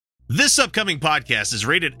This upcoming podcast is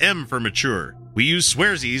rated M for mature. We use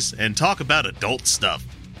swearsies and talk about adult stuff.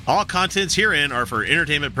 All contents herein are for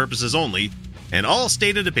entertainment purposes only, and all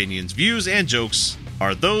stated opinions, views, and jokes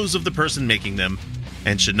are those of the person making them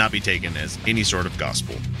and should not be taken as any sort of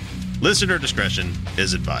gospel. Listener discretion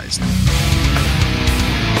is advised.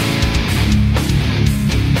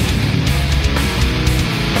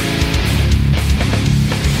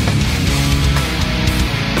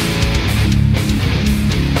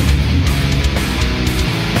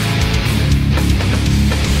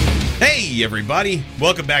 Hey everybody,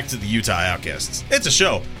 welcome back to the Utah Outcasts. It's a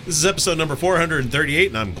show. This is episode number 438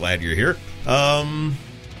 and I'm glad you're here.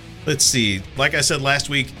 Let's see, like I said last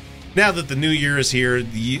week, now that the new year is here,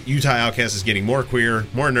 the Utah Outcast is getting more queer,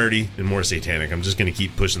 more nerdy, and more satanic. I'm just going to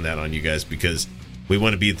keep pushing that on you guys because we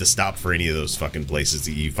want to be the stop for any of those fucking places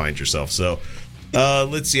that you find yourself. So,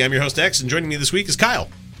 let's see, I'm your host X, and joining me this week is Kyle.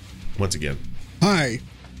 Once again. Hi.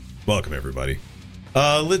 Welcome everybody.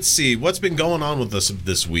 Let's see, what's been going on with us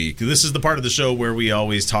this week? This is the part of the show where we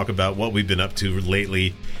always talk about what we've been up to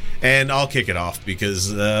lately, and I'll kick it off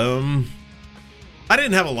because I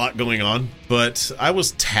didn't have a lot going on, but I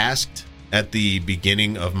was tasked at the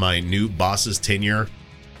beginning of my new boss's tenure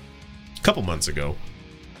a couple months ago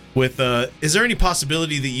with, is there any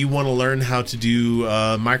possibility that you want to learn how to do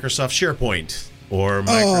Microsoft SharePoint? Or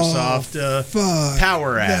Microsoft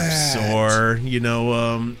Power Apps, or, you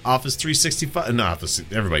know, Office 365. No, Office,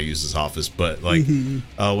 everybody uses Office, but like,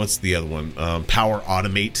 what's the other one? Power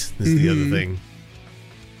Automate is the other thing.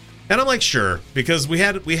 And I'm like, sure, because we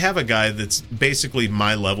have a guy that's basically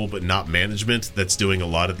my level, but not management, that's doing a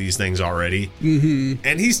lot of these things already.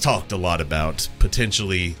 And he's talked a lot about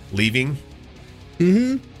potentially leaving.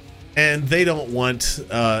 And they don't want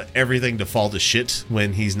everything to fall to shit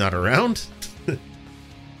when he's not around.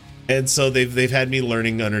 And so they've had me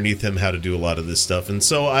learning underneath him how to do a lot of this stuff. And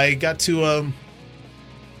so I got to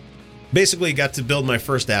basically got to build my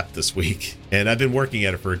first app this week. And I've been working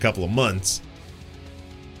at it for a couple of months.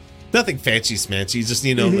 Nothing fancy smancy, just,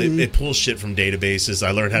 you know, it pulls shit from databases.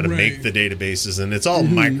 I learned how to make the databases, and it's all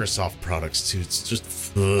Microsoft products too. It's just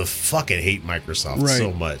fucking hate Microsoft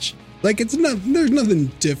so much. Like, there's nothing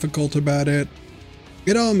difficult about it.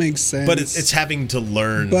 It all makes sense. But it's having to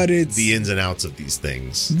learn the ins and outs of these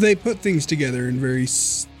things. They put things together in very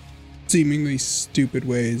seemingly stupid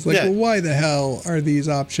ways. Like, well, why the hell are these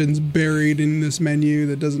options buried in this menu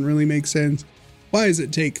that doesn't really make sense? Why does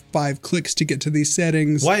it take 5 clicks to get to these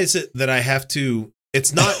settings? Why is it that I have to...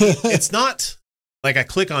 It's not like I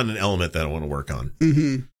click on an element that I want to work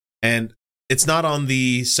on. And it's not on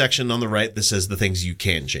the section on the right that says the things you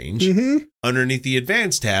can change. Underneath the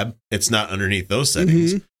advanced tab, it's not underneath those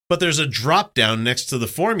settings. But there's a drop down next to the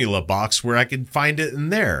formula box where I can find it in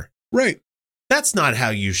there. Right. That's not how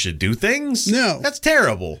you should do things. No. That's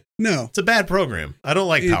terrible. No. It's a bad program. I don't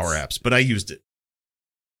like Power Apps, but I used it.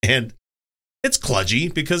 And it's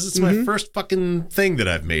kludgy because it's my first fucking thing that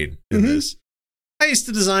I've made in this. I used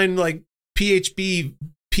to design like PHP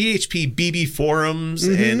BB forums,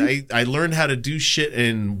 and I learned how to do shit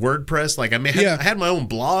in WordPress. Like I had my own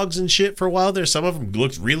blogs and shit for a while there. Some of them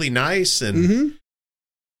looked really nice, and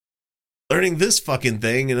learning this fucking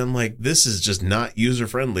thing, and I'm like, this is just not user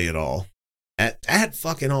friendly at all. At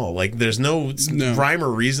fucking all. Like there's no rhyme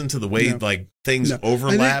or reason to the way like things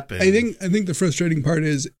overlap. I think the frustrating part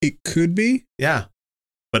is it could be. Yeah.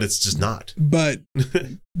 But it's just not. But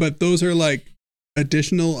those are like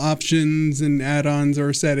additional options and add-ons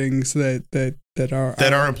or settings that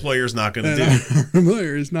our employer's not going to do. Our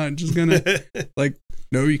employer is not just going to like,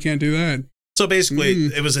 no, you can't do that. So basically,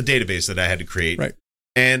 it was a database that I had to create. Right.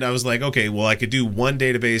 And I was like, okay, well, I could do one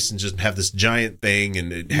database and just have this giant thing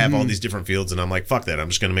and have all these different fields. And I'm like, fuck that. I'm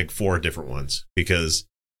just going to make 4 different ones because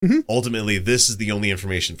ultimately this is the only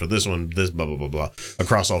information for this one, this blah, blah, blah, blah,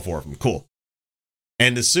 across all 4 of them. Cool.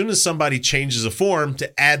 And as soon as somebody changes a form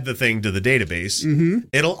to add the thing to the database,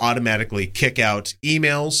 it'll automatically kick out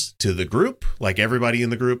emails to the group, like everybody in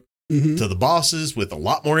the group, to the bosses with a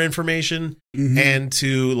lot more information, and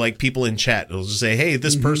to like people in chat. It'll just say, hey,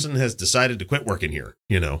 this person has decided to quit working here,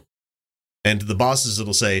 you know. And to the bosses,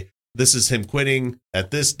 it'll say, this is him quitting at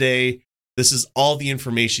this day. This is all the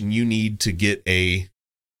information you need to get a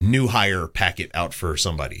new hire packet out for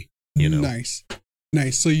somebody, you know. Nice.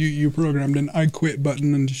 So you programmed an I quit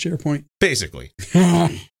button into SharePoint. Basically.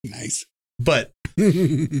 Nice. But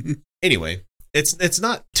anyway, it's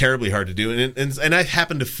not terribly hard to do. And I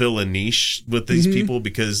happen to fill a niche with these people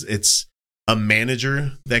because it's a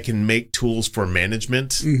manager that can make tools for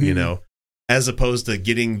management, you know, as opposed to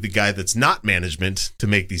getting the guy that's not management to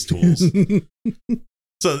make these tools.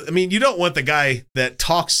 So, I mean, you don't want the guy that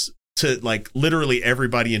talks to like literally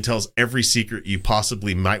everybody and tells every secret you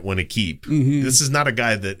possibly might want to keep. Mhm. This is not a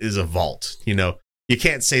guy that is a vault. You know, you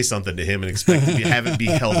can't say something to him and expect to have it be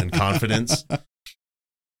held in confidence.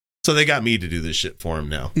 So they got me to do this shit for him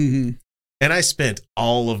now. Mhm. And I spent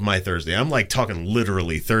all of my Thursday, I'm like talking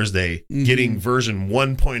literally Thursday, Mhm. getting version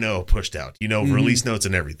 1.0 pushed out, you know, Mhm. release notes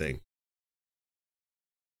and everything.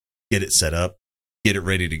 Get it set up, get it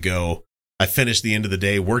ready to go. I finished the end of the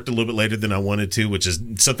day, worked a little bit later than I wanted to, which is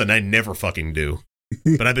something I never fucking do.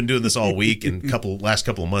 But I've been doing this all week and last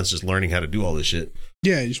couple of months just learning how to do all this shit.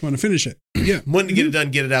 Yeah, you just want to finish it. Yeah. Wanting to get it done,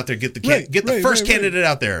 get it out there, get the first candidate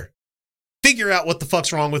out there. Figure out what the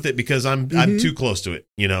fuck's wrong with it because I'm too close to it,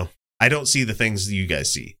 you know. I don't see the things that you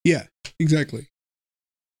guys see. Yeah, exactly.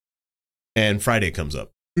 And Friday comes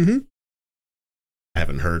up. Mhm. I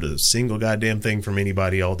haven't heard a single goddamn thing from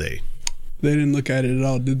anybody all day. They didn't look at it at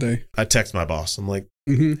all, did they? I text my boss. I'm like,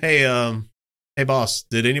 Mhm. hey boss,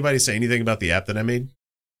 did anybody say anything about the app that I made?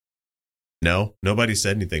 No, nobody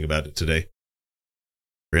said anything about it today.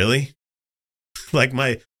 Really? Like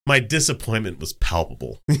my disappointment was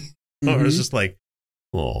palpable. I was just like,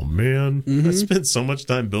 oh man, I Mhm. spent so much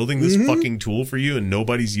time building this Mhm. fucking tool for you and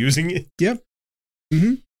nobody's using it. Yep.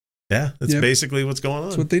 Mhm. Yeah, that's Yep. basically what's going on.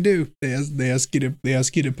 That's what they do. They ask you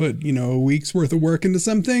to put, you know, a week's worth of work into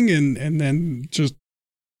something and then just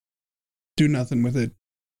do nothing with it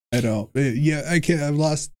at all. Yeah, I've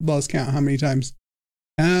lost count how many times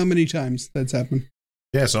that's happened.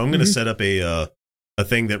 Yeah, so I'm going to Mhm. set up a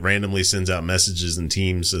thing that randomly sends out messages in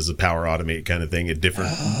Teams as a Power Automate kind of thing at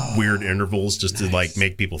different weird intervals just to like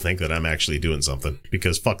make people think that I'm actually doing something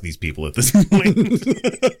because fuck these people at this point.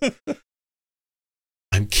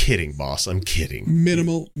 I'm kidding, boss. I'm kidding.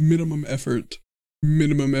 Minimum effort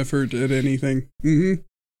at anything. Mm-hmm.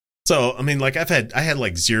 So, I mean, like I had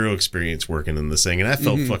like zero experience working in this thing and I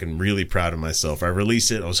felt Mhm. fucking really proud of myself. I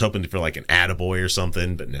released it. I was hoping for like an attaboy or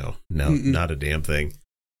something, but no, Mm-mm. not a damn thing.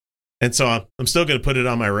 And so I'm still going to put it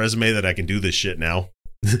on my resume that I can do this shit now.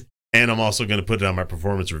 And I'm also going to put it on my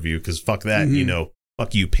performance review because fuck that, Mhm. you know,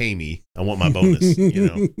 fuck you, pay me. I want my bonus,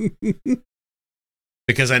 you know.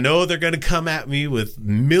 Because I know they're going to come at me with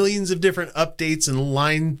millions of different updates and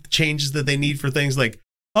line changes that they need for things like,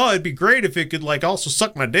 oh, it'd be great if it could like also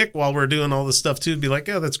suck my dick while we're doing all this stuff too. It'd be like,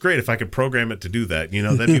 oh, that's great if I could program it to do that. You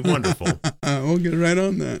know, that'd be wonderful. We'll get right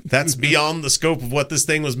on that. That's beyond the scope of what this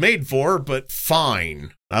thing was made for, but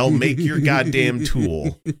fine. I'll make your goddamn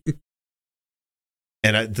tool.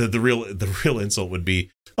 And the real insult would be,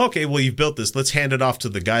 okay, well, you've built this. Let's hand it off to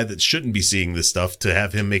the guy that shouldn't be seeing this stuff to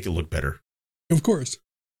have him make it look better. Of course.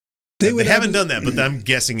 They haven't done that, but I'm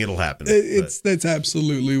guessing it'll happen. That's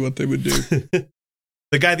absolutely what they would do.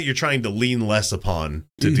 The guy that you're trying to lean less upon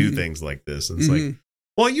to do things like this. And it's like,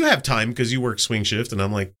 well, you have time because you work swing shift. And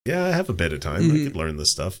I'm like, yeah, I have a bit of time. I could learn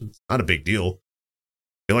this stuff. It's not a big deal.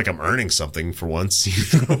 I feel like I'm earning something for once.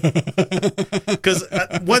 Because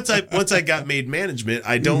once I got made management,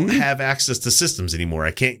 I don't have access to systems anymore.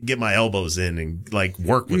 I can't get my elbows in and like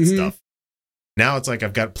work with stuff. Now it's like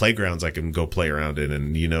I've got playgrounds I can go play around in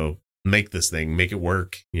and, you know, make this thing, make it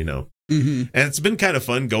work, you know. And it's been kind of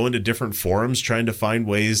fun going to different forums, trying to find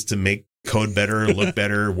ways to make code better, look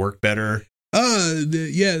better, work better.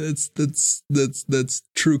 Yeah, that's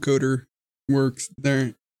True Coder works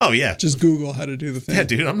there. Oh, yeah. Just Google how to do the thing. Yeah,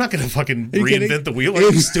 dude, I'm not going to fucking you reinvent kidding? the wheel. Are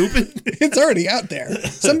you stupid? It's already out there.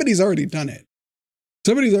 Somebody's already done it.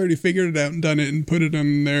 Somebody's already figured it out and done it and put it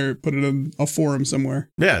on a forum somewhere.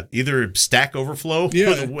 Yeah, either Stack Overflow or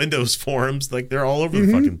the Windows forums. Like, they're all over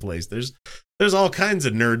the fucking place. There's all kinds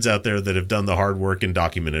of nerds out there that have done the hard work and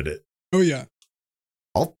documented it. Oh, yeah.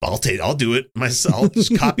 I'll do it myself. I'll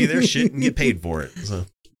just copy their shit and get paid for it. So.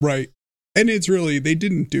 Right. And it's really, they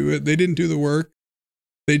didn't do it. They didn't do the work.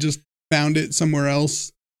 They just found it somewhere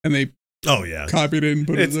else and they copied it and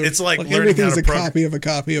put it there. It's like learning everything's how to a copy of a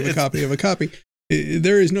copy of a copy of a copy.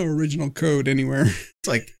 There is no original code anywhere. It's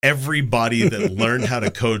like everybody that learned how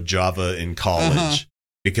to code Java in college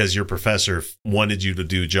because your professor wanted you to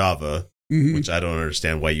do Java, which I don't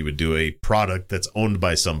understand why you would do a product that's owned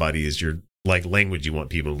by somebody as your like language you want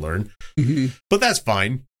people to learn. But that's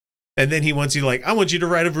fine. And then he wants you like, I want you to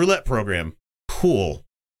write a roulette program. Cool.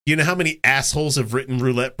 You know how many assholes have written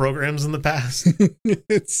roulette programs in the past?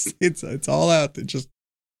 It's all out there. Just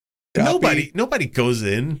nobody goes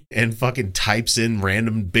in and fucking types in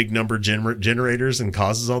random big number generators and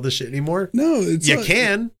causes all this shit anymore. No, you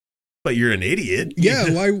can, but you're an idiot. Yeah,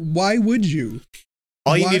 why would you?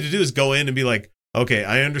 All you need to do is go in and be like, okay,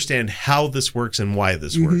 I understand how this works and why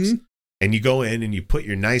this works. And you go in and you put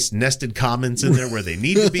your nice nested comments in there where they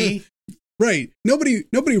need to be. Right. Nobody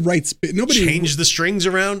writes. Nobody change the strings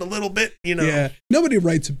around a little bit. Yeah. Nobody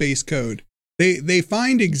writes base code. They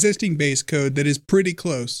find existing base code that is pretty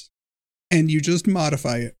close, and you just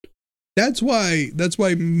modify it. That's why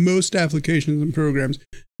most applications and programs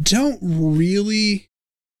don't really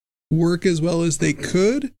work as well as they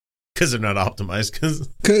could. Because they're not optimized.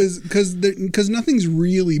 Because nothing's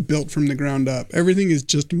really built from the ground up. Everything is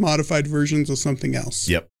just modified versions of something else.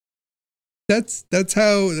 Yep. That's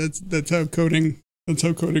how coding. That's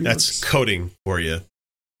how coding works. That's coding for you.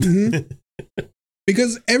 Mm-hmm.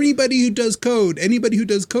 Because anybody who does code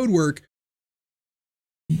work,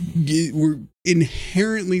 we're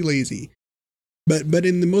inherently lazy. But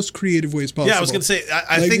in the most creative ways possible. Yeah, I was going to say,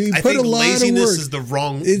 I think laziness is the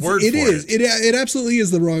wrong word for it. It absolutely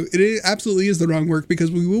is the wrong. It absolutely is the wrong work,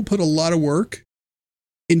 because we will put a lot of work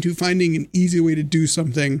into finding an easy way to do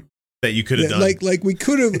something that you could have done. Like we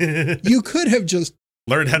could have. You could have just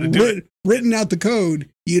learned how to do it. Written out the code.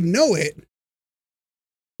 You know it,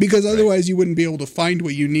 because otherwise you wouldn't be able to find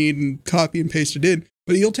what you need and copy and paste it in.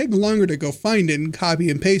 But you'll take longer to go find it and copy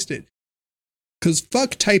and paste it. Because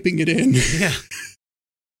fuck typing it in. Yeah.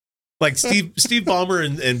 Like Steve Ballmer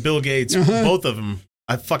and Bill Gates, both of them,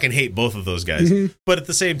 I fucking hate both of those guys. Mm-hmm. But at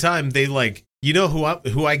the same time, they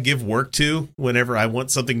who I give work to whenever I want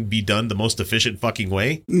something to be done the most efficient fucking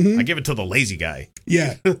way? Mm-hmm. I give it to the lazy guy.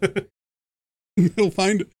 Yeah. He'll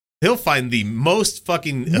find the most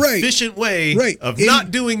fucking efficient way of not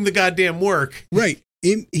doing the goddamn work. Right.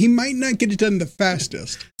 He might not get it done the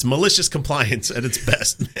fastest. It's malicious compliance at its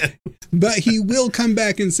best, man. But he will come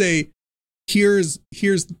back and say, here's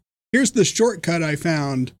the shortcut I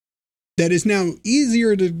found that is now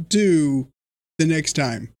easier to do the next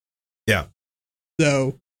time. Yeah.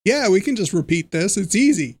 So, yeah, we can just repeat this. It's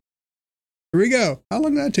easy. Here we go. How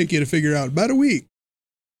long did that take you to figure out? About a week.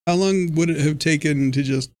 How long would it have taken to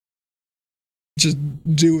just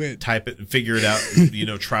do it? Type it and figure it out,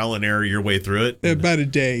 trial and error your way through it. About a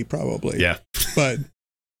day, probably. Yeah. But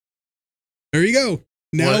there you go.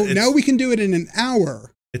 Now we can do it in an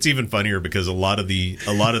hour. It's even funnier because a lot of the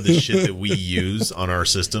shit that we use on our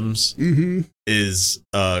systems is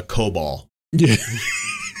COBOL. Yeah.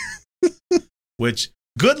 Which,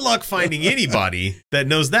 good luck finding anybody that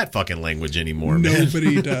knows that fucking language anymore, man.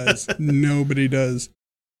 Nobody does.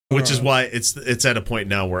 Which is why it's at a point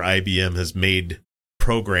now where IBM has made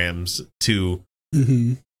programs to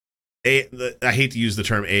I hate to use the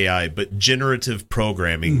term AI, but generative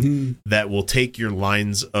programming that will take your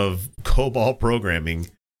lines of COBOL programming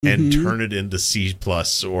and turn it into C+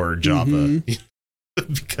 or Java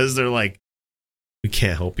because they're like, we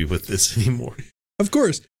can't help you with this anymore. Of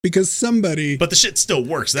course, because somebody. But the shit still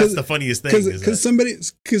works. That's the funniest thing. Because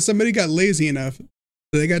somebody got lazy enough.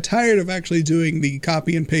 They got tired of actually doing the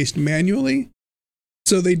copy and paste manually.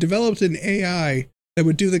 So they developed an AI that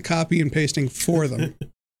would do the copy and pasting for them.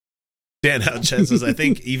 Dan Houchet says, I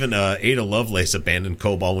think even Ada Lovelace abandoned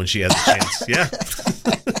COBOL when she has a chance. Yeah.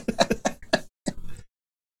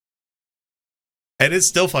 And it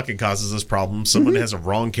still fucking causes us problems. Someone has a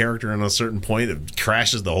wrong character on a certain point. It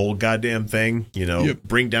crashes the whole goddamn thing.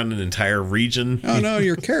 Bring down an entire region. Oh, no,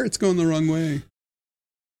 your carrot's going the wrong way.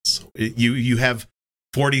 So you have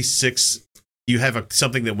 46. You have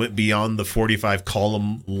something that went beyond the 45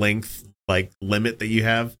 column length limit that you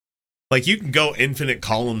have. Like, you can go infinite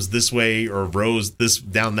columns this way or rows this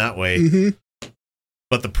down that way.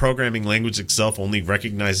 But the programming language itself only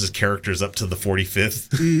recognizes characters up to the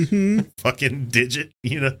 45th fucking digit,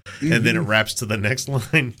 and then it wraps to the next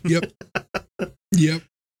line. Yep.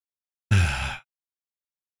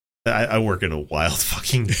 I work in a wild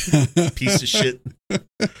fucking piece of shit.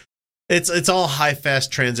 It's all high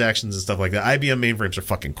fast transactions and stuff like that. IBM mainframes are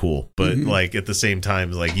fucking cool, but at the same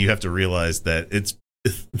time, you have to realize that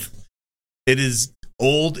it is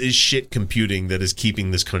old as shit computing that is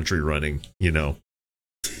keeping this country running.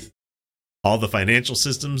 All the financial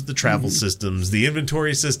systems, the travel systems, the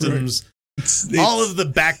inventory systems, all of the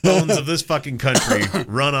backbones of this fucking country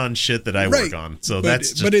run on shit that I work on. So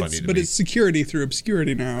that's just funny to me. But it's security through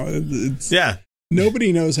obscurity now. Yeah.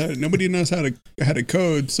 Nobody knows how to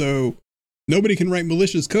code, so nobody can write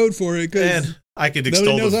malicious code for it because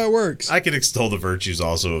nobody knows how it works. I could extol the virtues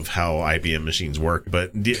also of how IBM machines work,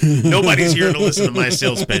 but nobody's here to listen to my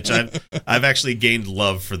sales pitch. I've actually gained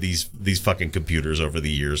love for these fucking computers over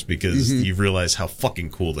the years because you realize how fucking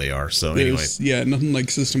cool they are. So anyway, nothing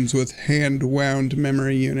like systems with hand-wound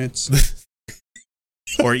memory units.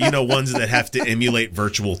 Or, ones that have to emulate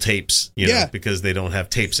virtual tapes, because they don't have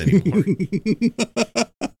tapes anymore.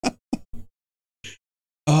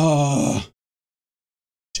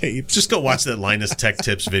 tapes. Just go watch that Linus Tech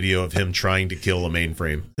Tips video of him trying to kill a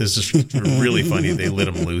mainframe. It's just really funny. They let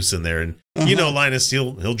him loose in there, and you know, Linus,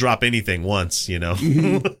 he'll drop anything once, you know.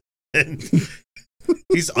 And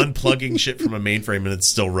he's unplugging shit from a mainframe and it's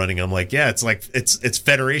still running. I'm like, yeah, it's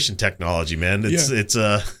Federation technology, man. It's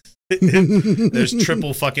there's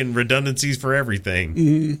triple fucking redundancies for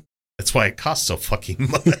everything. That's why it costs so fucking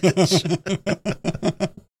much.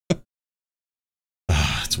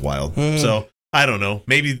 It's wild. So I don't know.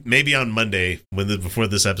 Maybe on Monday before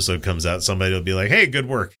this episode comes out, somebody will be like, "Hey, good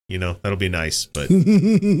work." You know, that'll be nice. But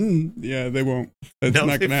yeah, they won't. That's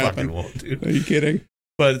not going to happen. Won't, dude. Are you kidding?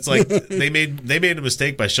 But it's like they made a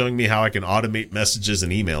mistake by showing me how I can automate messages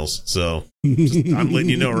and emails. So I'm letting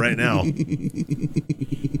you know right now.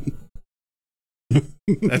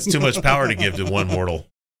 That's too much power to give to one mortal.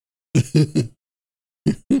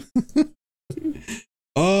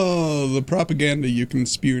 Oh, the propaganda you can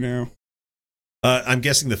spew now. I'm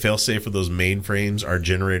guessing the failsafe for those mainframes are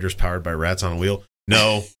generators powered by rats on a wheel.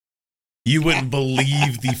 No, you wouldn't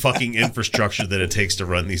believe the fucking infrastructure that it takes to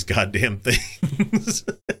run these goddamn things.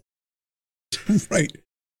 Right.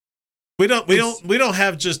 We don't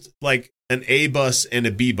have just like an A bus and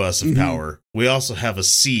a B bus of power. We also have a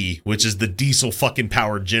C, which is the diesel fucking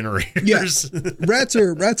powered generators. Yeah. Rats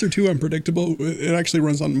are too unpredictable. It actually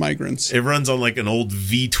runs on migrants. It runs on like an old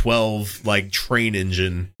V12 like train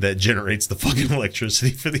engine that generates the fucking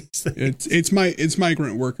electricity for these things. It's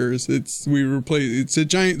migrant workers. There's a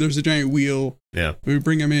giant wheel. Yeah. We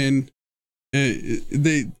bring them in.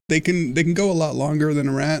 They can go a lot longer than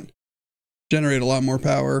a rat. Generate a lot more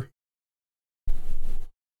power.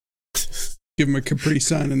 Give them a Capri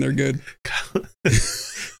Sun and they're good.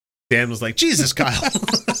 Dan was like, Jesus, Kyle.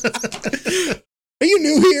 Are you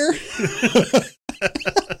new here?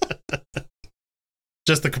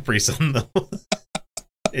 Just the Capri Sun, though.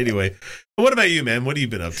 Anyway, what about you, man? What have you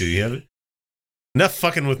been up to? You haven't enough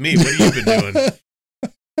fucking with me. What have you been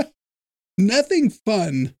doing? Nothing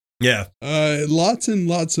fun. Yeah. Lots and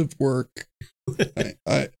lots of work.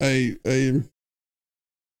 I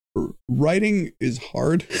writing is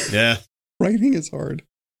hard. Yeah. Writing is hard.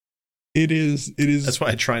 It is. That's why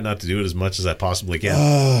I try not to do it as much as I possibly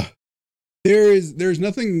can. There's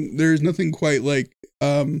nothing quite like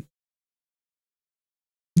the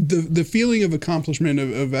feeling of accomplishment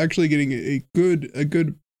of actually getting a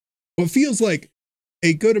good what feels like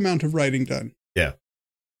a good amount of writing done. Yeah.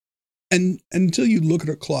 And until you look at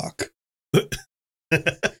a clock and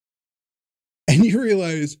you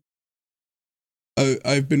realize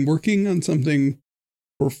I've been working on something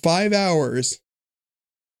for 5 hours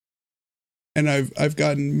and I've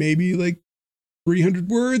gotten maybe like 300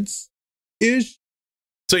 words ish.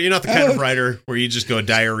 So you're not the kind of writer where you just go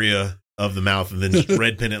diarrhea of the mouth and then just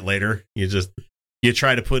red pen it later. You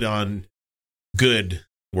try to put on good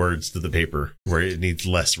words to the paper where it needs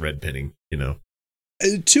less red penning, you know.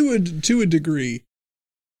 To a degree.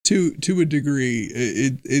 To a degree,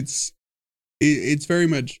 it's very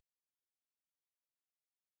much.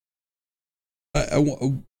 I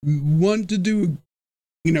want to do,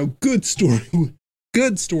 good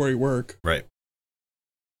story work. Right.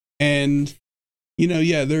 And,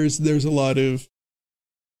 there's a lot of,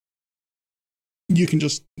 you can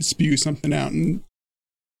just spew something out, and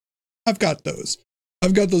I've got those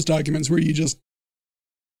documents where you just,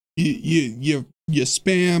 you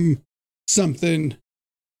spam something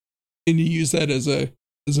and you use that as a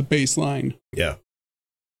baseline. Yeah.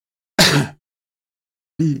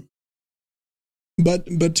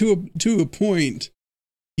 But to a point,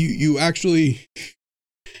 you actually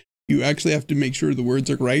have to make sure the words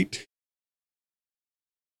are right,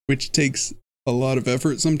 which takes a lot of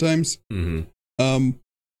effort sometimes. Mm-hmm.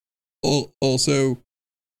 Also,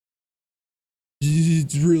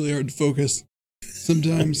 it's really hard to focus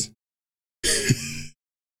sometimes,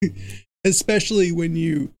 especially when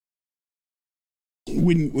you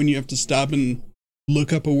have to stop and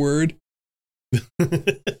look up a word.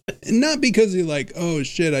 Not because you're like, oh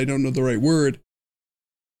shit, I don't know the right word,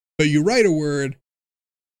 but you write a word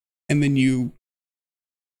and then you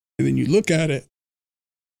look at it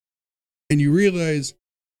and you realize,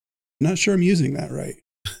 I'm not sure I'm using that right.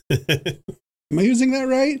 Am I using that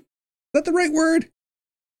right? Is that the right word?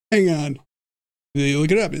 Hang on. Then you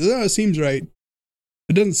look it up. Oh, it seems right.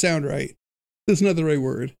 It doesn't sound right. That's not the right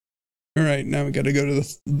word. All right, now we got to go to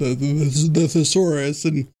the thesaurus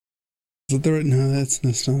and is it the right? No, that's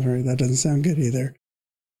not right. That doesn't sound good either.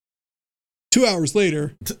 2 hours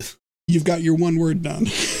later, you've got your one word done.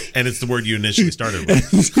 And it's the word you initially started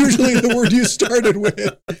with. It's usually the word you started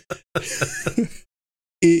with.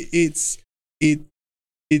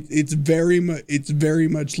 it's very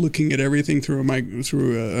much looking at everything through a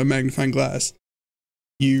magnifying glass.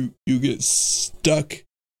 You get stuck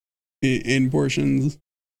in portions,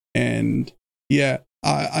 and yeah,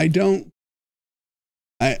 I know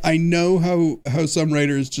how some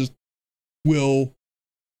writers just will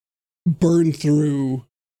burn through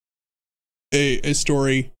a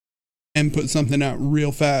story and put something out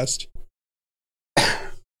real fast.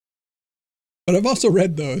 But I've also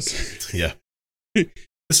read those. Yeah.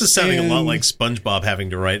 This is sounding a lot like SpongeBob having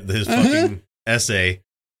to write his fucking essay,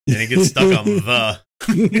 and he gets stuck on the,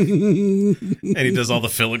 and he does all the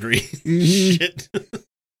filigree shit.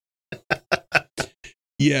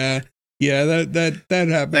 Yeah, that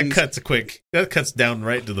happens. That cuts quick. That cuts down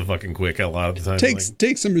right to the fucking quick a lot of the time.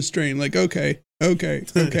 Takes some restraint. Like, okay,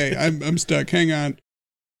 I'm stuck. Hang on.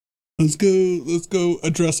 Let's go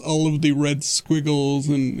address all of the red squiggles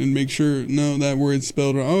and make sure that word's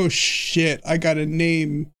spelled wrong. Oh shit, I got a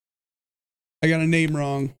name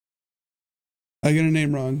wrong.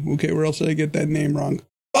 Okay, where else did I get that name wrong?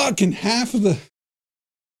 Fucking half of the...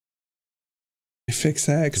 I fix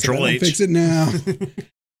that. Control H. Fix it now.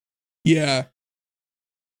 Yeah.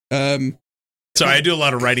 Sorry, I do a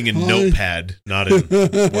lot of writing in Notepad, not in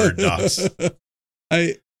Word docs.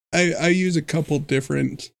 I use a couple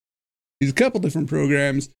different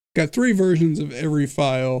programs. Got 3 versions of every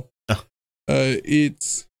file. Oh.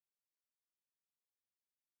 It's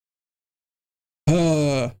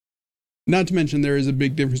not to mention there is a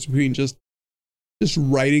big difference between just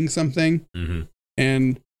writing something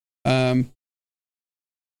and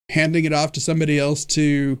handing it off to somebody else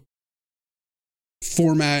to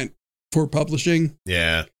format for publishing.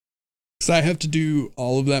 Yeah. Because I have to do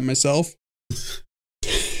all of that myself.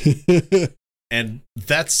 And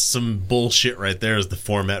that's some bullshit right there, is the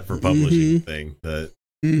format for publishing thing.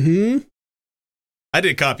 I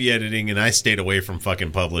did copy editing and I stayed away from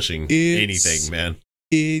fucking publishing anything, man.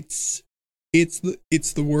 It's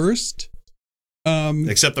the worst.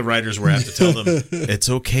 Except the writers where I have to tell them it's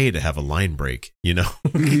okay to have a line break, you know?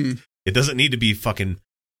 It doesn't need to be fucking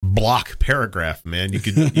block paragraph, man. You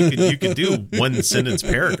could do 1 sentence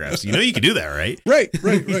paragraphs. You know you could do that, right? Right.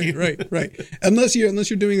 Unless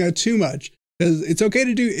you're doing that too much. Because it's okay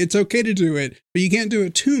to do it, but you can't do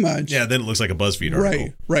it too much. Yeah, then it looks like a BuzzFeed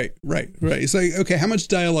article. Right. It's like, okay, how much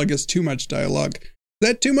dialogue is too much dialogue? Is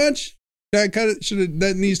that too much?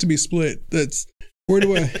 That needs to be split. That's where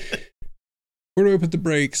do I put the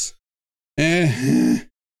brakes? So,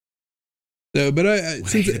 but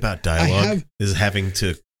about dialogue is having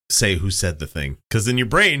to say who said the thing, because in your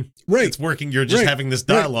brain, it's working. You're just having this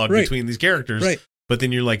dialogue between these characters, but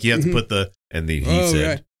then you're like, you have to put the and then he said.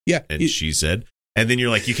 Right. Yeah, and she said, and then you're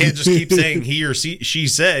like, you can't just keep saying he or she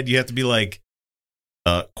said. You have to be like,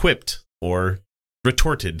 quipped or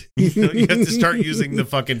retorted. You have to start using the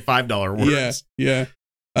fucking $5 words. Yeah.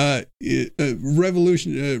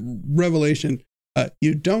 Revelation.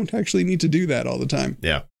 You don't actually need to do that all the time.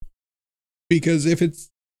 Yeah, because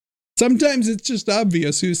sometimes it's just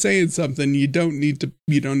obvious who's saying something. You don't need to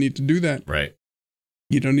do that. Right.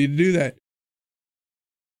 You don't need to do that.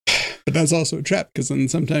 But that's also a trap, because then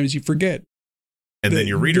sometimes you forget. And then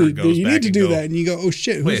your reader goes you back need to do that, and you go, oh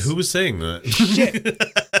shit. Wait, who was saying that?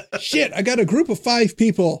 Shit, I got a group of 5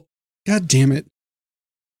 people. God damn it.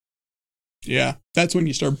 Yeah, that's when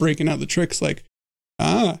you start breaking out the tricks like,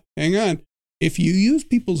 hang on. If you use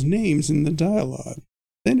people's names in the dialogue,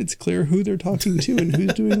 then it's clear who they're talking to and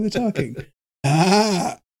who's doing the talking.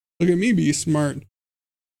 Look at me be smart.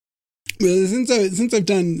 Well, since I've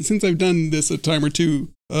done this a time or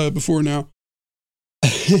two before now,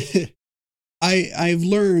 I've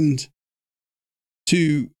learned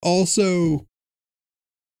to also,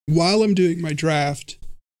 while I'm doing my draft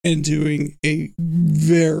and doing a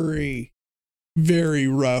very, very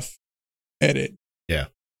rough edit,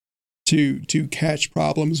 to catch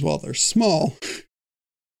problems while they're small,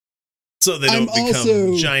 so they don't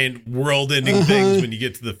become giant world-ending things when you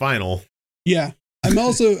get to the final. Yeah, I'm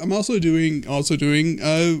also doing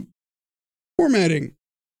formatting.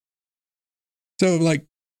 So like,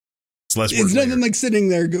 it's nothing like sitting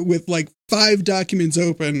there with like 5 documents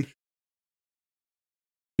open,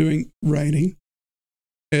 doing writing,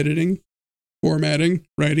 editing, formatting,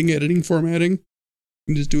 writing, editing, formatting,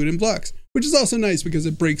 and just do it in blocks, which is also nice because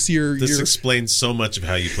it breaks This explains so much of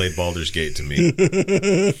how you played Baldur's Gate to me.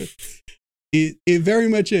 It very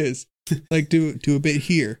much is. Like do a bit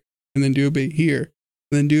here, and then do a bit here,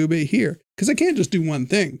 and then do a bit here. Because I can't just do one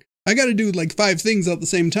thing. I got to do like 5 things at the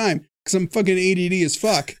same time, because I'm fucking ADD as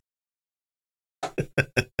fuck.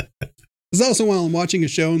 It's also while I'm watching a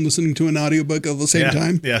show and listening to an audiobook at the same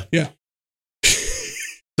time. Yeah.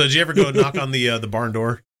 So did you ever go knock on the barn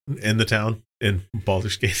door in the town in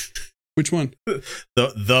Baldur's Gate? Which one?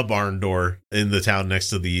 The barn door in the town next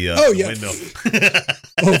to the windmill.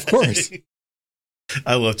 Oh, of course.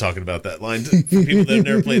 I love talking about that line. For people that have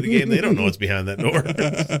never played the game, they don't know what's behind that door.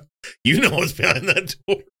 You know what's behind that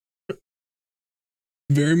door.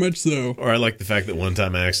 Very much so. Or I like the fact that one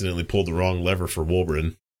time I accidentally pulled the wrong lever for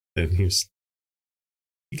Wolverine, and he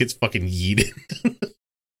gets fucking yeeted.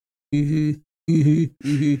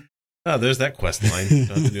 Oh, there's that quest line. Don't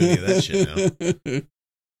have to do any of that shit now.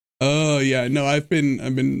 Oh yeah, no, I've been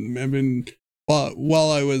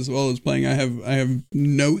while I was playing, I have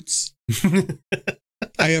notes.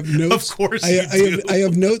 I have notes. Of course, I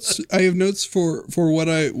have notes. I have notes for what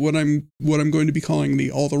I'm going to be calling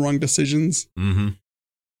the all the wrong decisions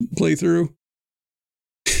playthrough.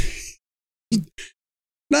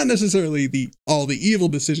 Not necessarily all the evil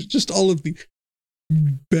decisions, just all of the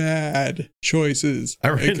bad choices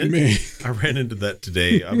I ran into that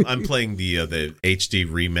today. I'm playing the HD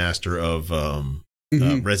remaster of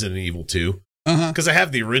Resident Evil 2. Because I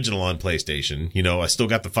have the original on PlayStation. You know, I still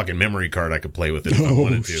got the fucking memory card I could play with it if I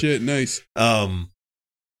wanted to. Shit, nice. Man,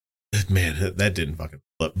 that didn't fucking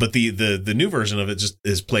flip. But the new version of it just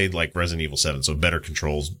is played like Resident Evil 7, so better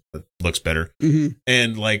controls, looks better.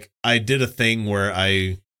 And like I did a thing where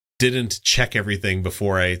I didn't check everything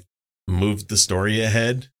before I moved the story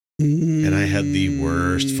ahead, and I had the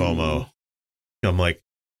worst FOMO. I'm like,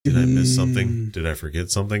 did I miss something? Did I forget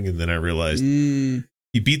something? And then I realized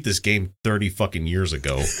you beat this game 30 fucking years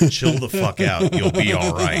ago. Chill the fuck out. You'll be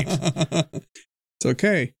all right. It's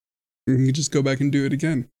okay. You can just go back and do it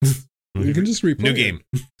again. You can just replay New game.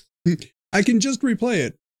 I can just replay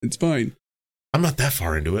it. It's fine. I'm not that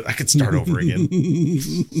far into it. I could start over again.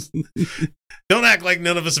 Don't act like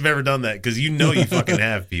none of us have ever done that, because you know you fucking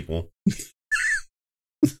have, people.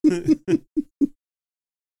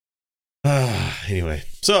 Anyway,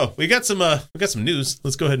 so we got some news.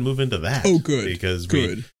 Let's go ahead and move into that. Oh, good. Because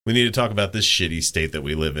we need to talk about this shitty state that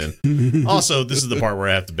we live in. Also, this is the part where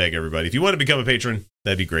I have to beg everybody. If you want to become a patron,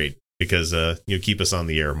 that'd be great, because you keep us on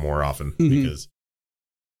the air more often, because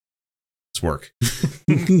it's work.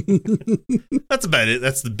 That's about it.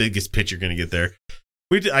 That's the biggest pitch you're going to get there.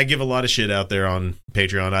 I give a lot of shit out there on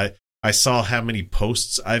Patreon. I saw how many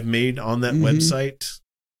posts I've made on that website,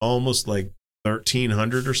 almost like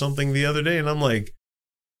 1,300 or something the other day, and I'm like,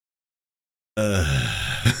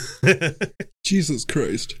 Jesus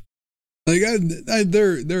Christ! Like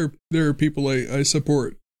there are people I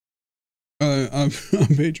support on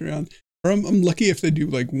Patreon. Or I'm lucky if they do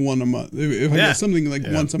like one a month. If I get something like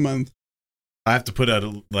once a month. I have to put out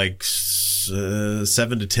like 7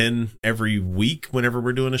 to 10 every week whenever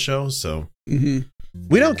we're doing a show. So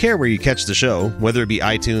we don't care where you catch the show, whether it be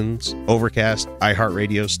iTunes, Overcast,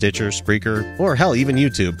 iHeartRadio, Stitcher, Spreaker, or hell, even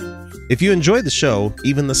YouTube. If you enjoy the show,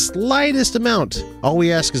 even the slightest amount, all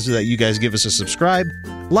we ask is that you guys give us a subscribe,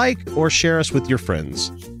 like, or share us with your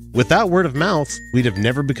friends. Without word of mouth, we'd have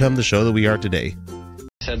never become the show that we are today.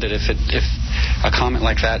 Said that if a comment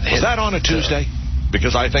like that hit, was that on a Tuesday?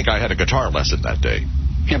 Because I think I had a guitar lesson that day.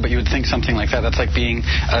 Yeah, but you would think something like that's like being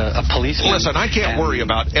a policeman. Listen, I can't worry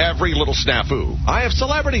about every little snafu. I have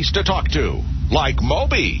celebrities to talk to, like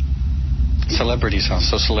Moby. Celebrities, huh?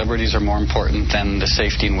 So celebrities are more important than the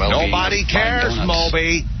safety and well-being. Nobody cares,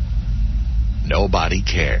 Moby. Nobody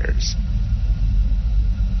cares.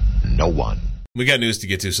 No one. We got news to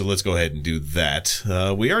get to, so let's go ahead and do that.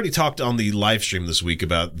 We already talked on the live stream this week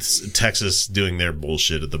about Texas doing their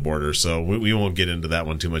bullshit at the border, so we won't get into that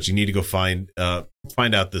one too much. You need to go find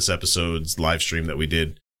out this episode's live stream that we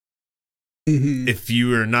did. If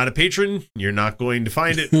you are not a patron, you're not going to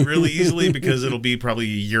find it really easily, because it'll be probably a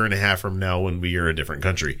year and a half from now when we are a different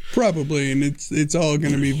country. Probably, and it's all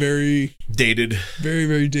going to be very dated. Very,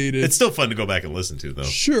 very dated. It's still fun to go back and listen to, though.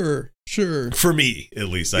 Sure. For me, at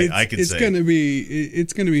least, I could say.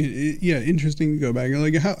 It's going to be interesting to go back.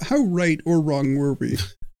 Like, how right or wrong were we?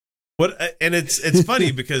 And it's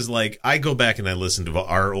funny because, like, I go back and I listen to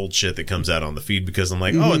our old shit that comes out on the feed, because I'm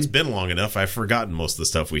like, oh, it's been long enough. I've forgotten most of the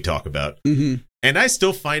stuff we talk about. And I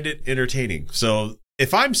still find it entertaining. So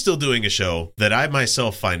if I'm still doing a show that I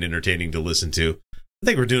myself find entertaining to listen to, I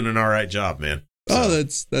think we're doing an all right job, man. So, oh,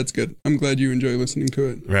 that's good. I'm glad you enjoy listening to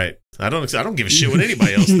it. Right. I don't give a shit what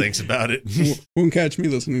anybody else thinks about it. Won't catch me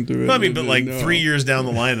listening to it. I mean, but like 3 years down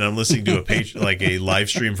the line, and I'm listening to a live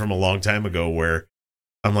stream from a long time ago where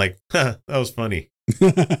I'm like, that was funny.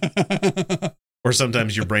 Or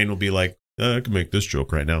sometimes your brain will be like, I can make this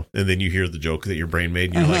joke right now. And then you hear the joke that your brain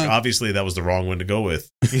made, and you're like, obviously that was the wrong one to go with.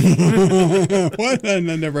 What? That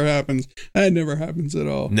never happens. That never happens at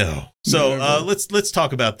all. No. So let's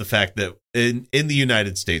talk about the fact that in the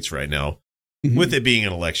United States right now, with it being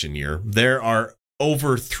an election year, there are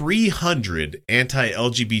over 300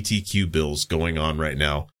 anti-LGBTQ bills going on right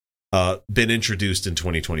now, been introduced in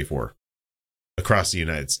 2024 across the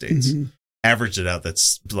United States. Average it out,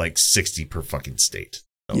 that's like 60 per fucking state.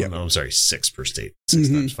 Oh, no, I'm sorry, 6 per state. 6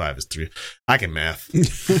 times 5 is 3. I can math.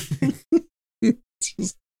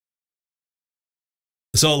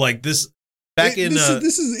 So like this back in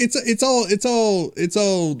it's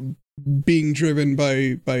all being driven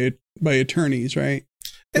by attorneys, right?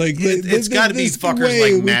 Like it's got to be fuckers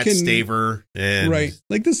like Matt Staver and right.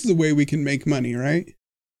 Like this is the way we can make money, right?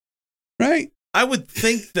 Right. I would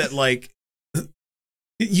think that like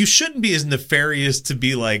you shouldn't be as nefarious to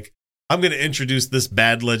be like, I'm going to introduce this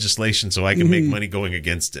bad legislation so I can make money going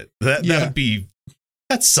against it. That would be,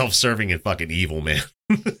 that's self-serving and fucking evil, man.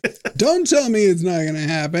 Don't tell me it's not going to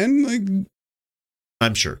happen. Like,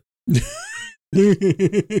 I'm sure.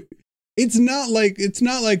 It's not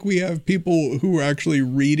like we have people who are actually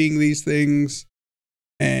reading these things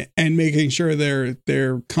and making sure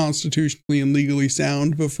they're constitutionally and legally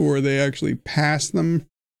sound before they actually pass them.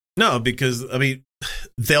 No, because I mean,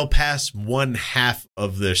 they'll pass one half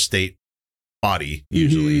of their state body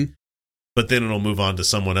usually, but then it'll move on to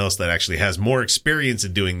someone else that actually has more experience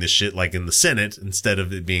in doing this shit, like in the Senate, instead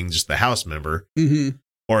of it being just the House member.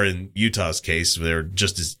 Or in Utah's case, they're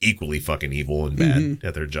just as equally fucking evil and bad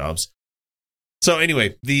at their jobs. So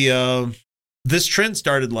anyway, this trend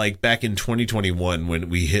started like back in 2021 when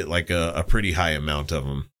we hit like a pretty high amount of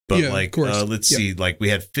them. But like, let's see, like we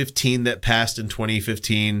had 15 that passed in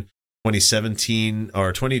 2015, 2017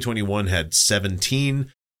 or 2021 had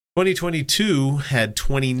 17. 2022 had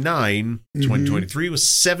 29. 2023 was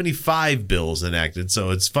 75 bills enacted. So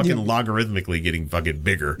it's fucking logarithmically getting fucking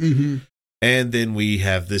bigger. And then we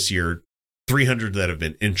have this year 300 that have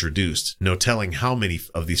been introduced. No telling how many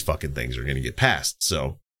of these fucking things are going to get passed.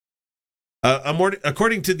 So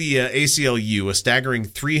according to the ACLU, a staggering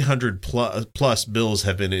 300 plus bills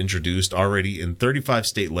have been introduced already in 35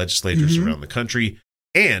 state legislatures around the country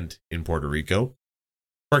and in Puerto Rico.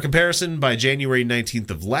 For comparison, by January 19th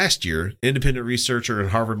of last year, independent researcher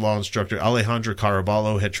and Harvard law instructor Alejandra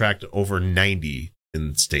Caraballo had tracked over 90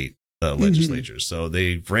 in state legislatures. So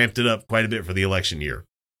they've ramped it up quite a bit for the election year.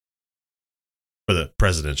 For the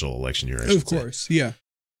presidential election year, of course, yeah.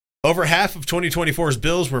 Over half of 2024's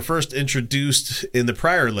bills were first introduced in the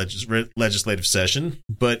prior legislative session,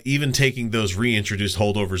 but even taking those reintroduced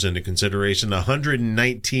holdovers into consideration,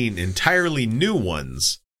 119 entirely new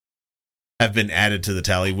ones have been added to the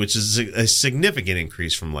tally, which is a significant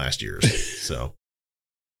increase from last year's. So,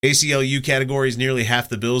 ACLU categories nearly half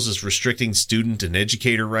the bills as restricting student and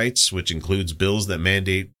educator rights, which includes bills that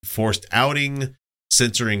mandate forced outing,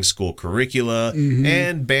 censoring school curricula,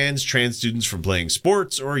 and bans trans students from playing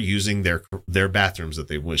sports or using their bathrooms that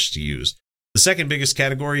they wish to use. The second biggest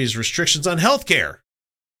category is restrictions on healthcare.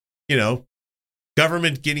 You know,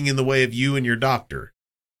 government getting in the way of you and your doctor.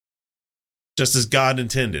 Just as God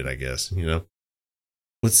intended, I guess, you know.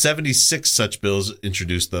 With 76 such bills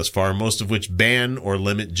introduced thus far, most of which ban or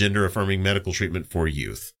limit gender-affirming medical treatment for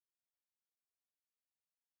youth.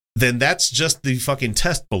 Then that's just the fucking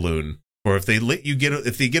test balloon. Or if they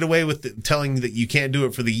get away with telling that you can't do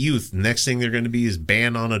it for the youth, next thing they're going to be is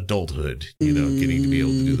ban on adulthood, you know, getting to be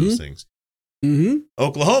able to do those things.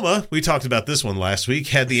 Oklahoma, we talked about this one last week,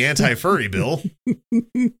 had the anti-furry bill,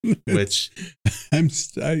 which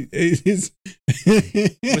is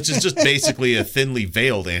just basically a thinly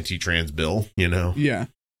veiled anti-trans bill, you know. Yeah.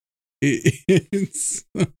 It's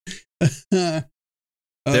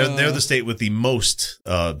They're the state with the most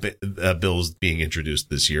bills being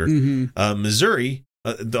introduced this year. Missouri,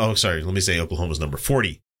 let me say Oklahoma's number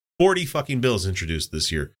 40. 40 fucking bills introduced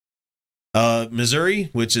this year. Missouri,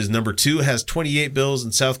 which is number 2, has 28 bills,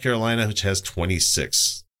 and South Carolina, which has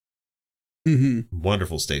 26.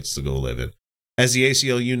 Wonderful states to go live in. As the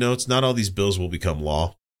ACLU notes, not all these bills will become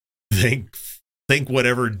law. Think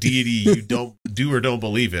whatever deity you don't do or don't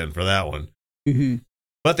believe in for that one.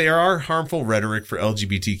 But they are harmful rhetoric for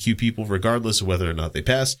LGBTQ people, regardless of whether or not they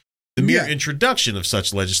pass. The mere introduction of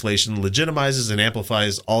such legislation legitimizes and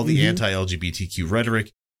amplifies all the anti-LGBTQ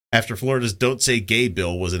rhetoric. After Florida's Don't Say Gay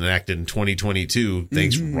bill was enacted in 2022,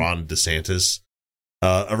 thanks Ron DeSantis,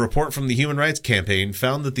 a report from the Human Rights Campaign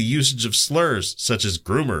found that the usage of slurs such as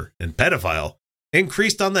groomer and pedophile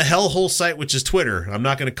increased on the hellhole site, which is Twitter. I'm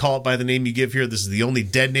not going to call it by the name you give here. This is the only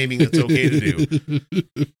dead naming that's okay to do.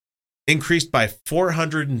 increased by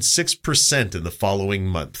 406% in the following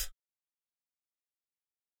month.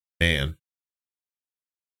 Man.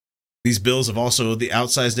 These bills have also the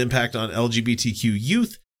outsized impact on LGBTQ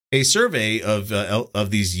youth. A survey of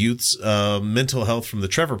these youth's mental health from the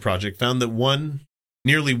Trevor Project found that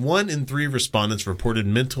nearly 1 in 3 respondents reported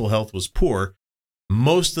mental health was poor,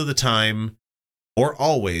 most of the time or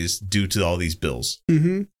always due to all these bills.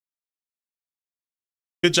 Mm-hmm.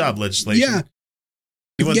 Good job, legislation. Yeah.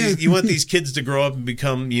 You want these kids to grow up and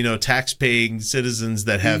become, tax-paying citizens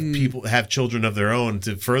that have children of their own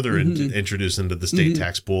to further introduce into the state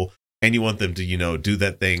tax pool, and you want them to, do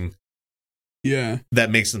that thing. Yeah.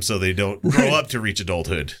 That makes them so they don't grow up to reach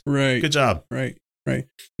adulthood. Right. Good job. Right.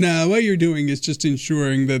 Now, what you're doing is just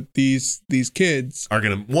ensuring that these kids are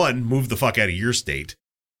going to, one, move the fuck out of your state.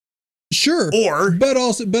 Sure. But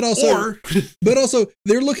also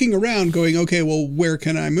they're looking around going, okay, well, where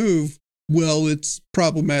can I move? Well, it's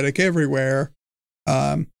problematic everywhere.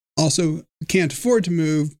 Also can't afford to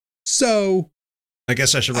move. So I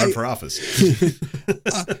guess I should run for office.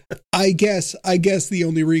 I guess the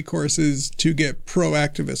only recourse is to get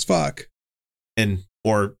proactive as fuck.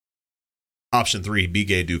 Or option 3, be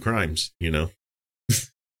gay, do crimes,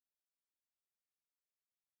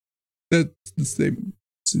 That's the same.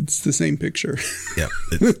 It's the same picture. Yeah.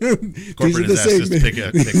 Corporate is asked us to pick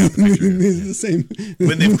up the picture. These are the same.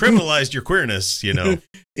 When they've criminalized your queerness, exactly.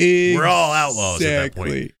 We're all outlaws at that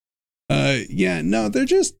point.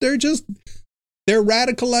 They're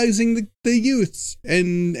radicalizing the youths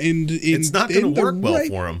and it's not going to work well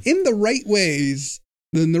for them. In the right ways.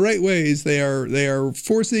 In the right ways, they are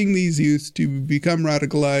forcing these youths to become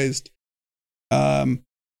radicalized. And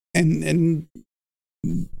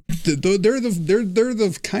they're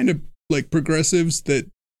the kind of like progressives that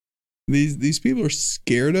these people are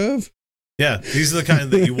scared of. Yeah, these are the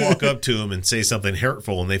kind that you walk up to them and say something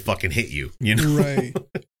hurtful and they fucking hit you. Right.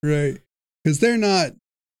 Because they're not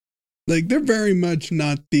like, they're very much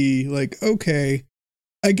not the like, okay,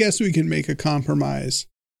 I guess we can make a compromise.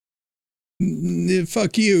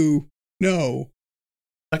 Fuck you. No.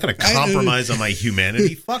 I'm not going to compromise on my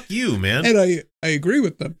humanity. Fuck you, man. And I agree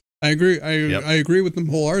with them. I agree with them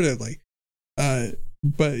wholeheartedly.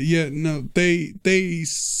 But yeah, no, they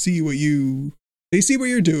see what you're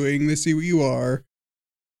doing. They see what you are.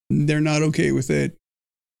 They're not okay with it.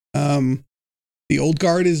 The old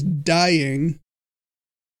guard is dying.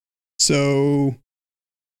 So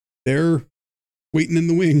they're waiting in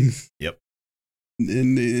the wings. Yep.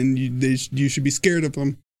 And you should be scared of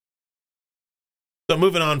them. So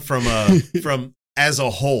moving on from as a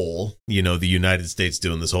whole, the United States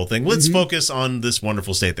doing this whole thing. Let's focus on this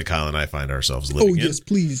wonderful state that Kyle and I find ourselves living in. Oh, yes,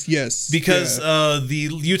 please. Yes. Because the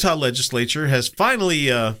Utah legislature has finally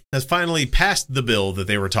passed the bill that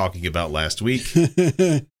they were talking about last week.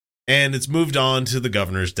 And it's moved on to the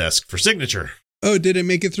governor's desk for signature. Oh, did it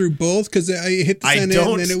make it through both? Because I hit the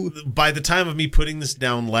Senate. By the time of me putting this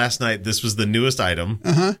down last night, this was the newest item.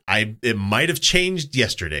 It might have changed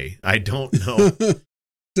yesterday. I don't know.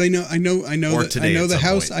 I know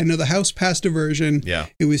the House passed a version. Yeah.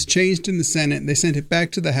 It was changed in the Senate. They sent it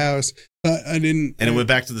back to the House, but I didn't. And it went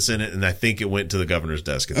back to the Senate, and I think it went to the governor's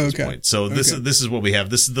desk at this point. So this is what we have.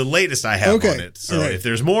 This is the latest I have on it. So if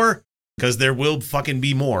there's more, because there will fucking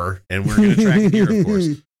be more, and we're going to track it here, of course.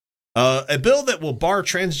 A bill that will bar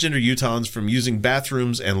transgender Utahns from using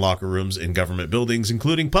bathrooms and locker rooms in government buildings,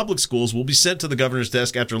 including public schools, will be sent to the governor's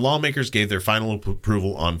desk after lawmakers gave their final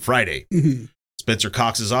approval on Friday. Spencer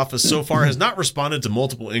Cox's office so far has not responded to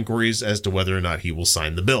multiple inquiries as to whether or not he will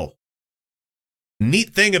sign the bill.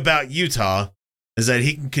 Neat thing about Utah is that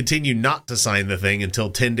he can continue not to sign the thing until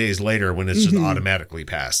 10 days later when it's just automatically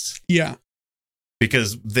passed. Yeah.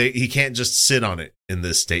 Because he can't just sit on it in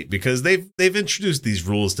this state, because they've introduced these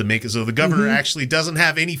rules to make it so the governor actually doesn't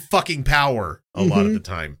have any fucking power a lot of the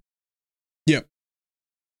time. Yep.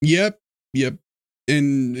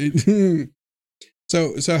 And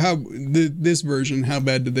so how this version, how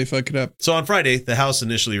bad did they fuck it up? So on Friday, the House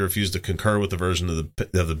initially refused to concur with the version of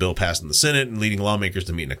the bill passed in the Senate, and leading lawmakers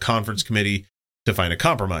to meet in a conference committee to find a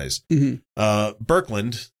compromise.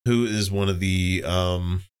 Birkeland, who is one of the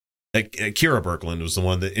Kira Birkeland was the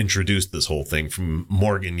one that introduced this whole thing from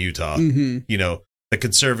Morgan, Utah. The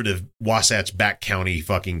conservative Wasatch Back County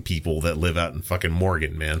fucking people that live out in fucking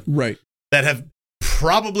Morgan, man. Right. That have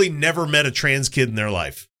probably never met a trans kid in their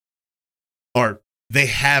life. Or they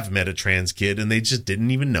have met a trans kid and they just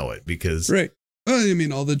didn't even know it because... Right. Well, I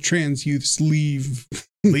mean, all the trans youths leave.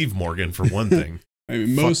 Leave Morgan, for one thing. I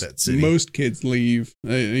mean, most kids leave.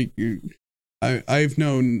 I've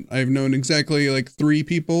known exactly like 3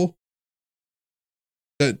 people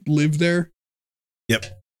that live there. Yep.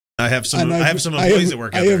 I have some employees that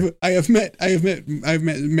work out there. I've met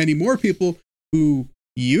many more people who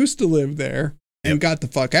used to live there and got the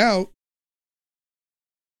fuck out.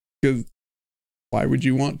 Because why would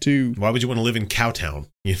you want to live in Cowtown?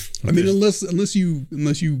 I mean, unless you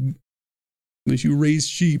raise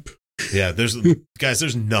sheep. Yeah,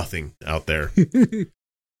 there's nothing out there.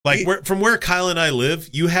 Like from where Kyle and I live,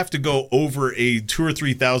 you have to go over a 2,000 or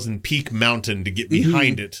 3,000 peak mountain to get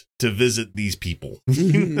behind it to visit these people.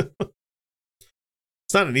 It's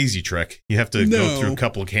not an easy trek. You have to go through a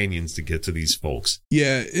couple of canyons to get to these folks.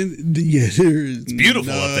 Yeah, it's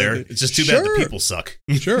beautiful up there. It's just too bad the people suck.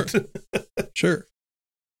 Sure.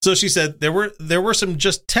 So she said there were some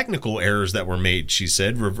just technical errors that were made. She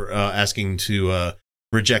said, asking to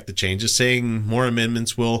reject the changes, saying more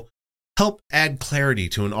amendments will help add clarity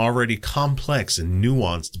to an already complex and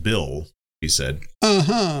nuanced bill, he said.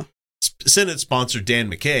 Senate sponsor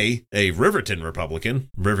Dan McKay, a Riverton Republican.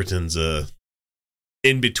 Riverton's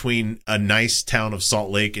in between a nice town of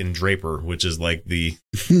Salt Lake and Draper, which is like the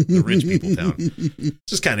rich people town.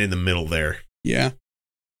 Just kind of in the middle there. Yeah.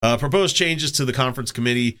 Proposed changes to the conference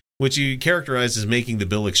committee, which he characterized as making the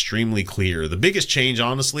bill extremely clear. The biggest change,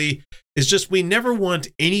 honestly, is just we never want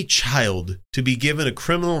any child to be given a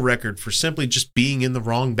criminal record for simply just being in the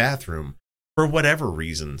wrong bathroom, for whatever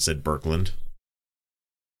reason, said Birkeland.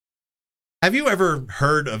 Have you ever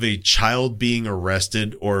heard of a child being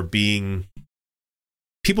arrested or people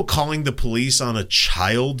calling the police on a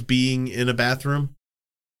child being in a bathroom?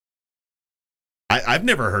 I've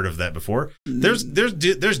never heard of that before. There's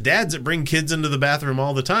dads that bring kids into the bathroom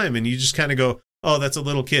all the time, and you just kind of go, oh, that's a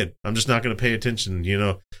little kid. I'm just not going to pay attention,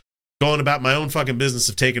 going about my own fucking business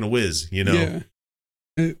of taking a whiz, Yeah.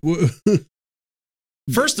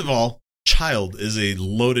 First of all, child is a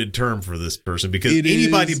loaded term for this person because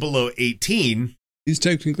anybody below 18 is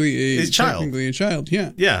technically a child.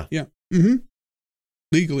 Yeah. Yeah. Yeah. Mm-hmm.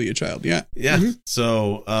 Legally a child. Yeah. Yeah. Mm-hmm.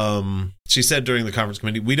 So, she said during the conference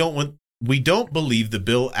committee, we don't believe the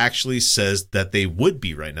bill actually says that they would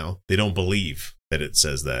be right now. They don't believe that it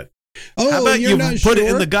says that. Oh, how about you put it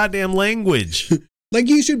in the goddamn language? Like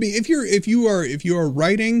you should be. If you are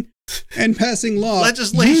writing and passing law,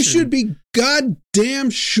 legislation, you should be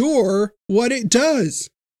goddamn sure what it does.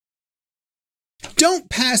 Don't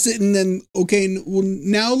pass it and then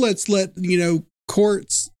now let's let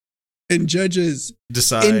courts and judges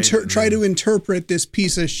decide. Try to interpret this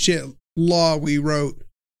piece of shit law we wrote.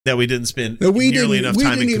 That we didn't spend nearly enough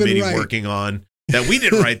time in committee working on. That we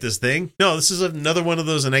didn't write this thing. No, this is another one of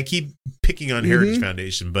those, and I keep picking on Heritage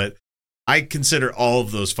Foundation, but I consider all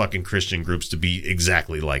of those fucking Christian groups to be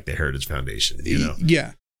exactly like the Heritage Foundation,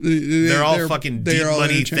 Yeah. They're all fucking deep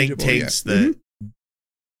money think tanks that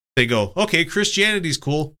they go, okay, Christianity's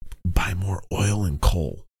cool. Buy more oil and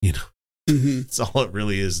coal, That's all it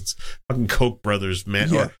really is. It's fucking Koch brothers,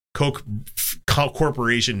 or Koch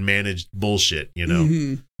corporation managed bullshit,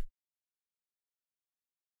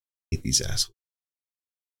 Hate these assholes.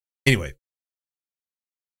 Anyway,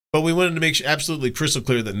 but we wanted to make absolutely crystal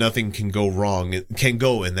clear that nothing can go wrong. It can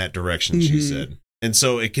go in that direction, she said. And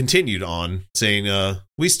so it continued on saying,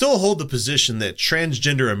 we still hold the position that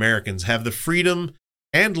transgender Americans have the freedom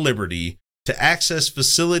and liberty to access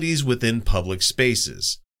facilities within public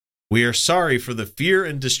spaces. We are sorry for the fear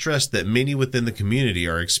and distress that many within the community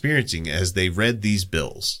are experiencing as they read these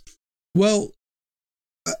bills. Well,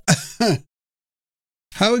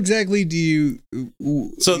 how exactly do you...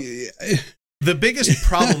 So the biggest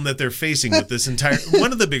problem that they're facing with this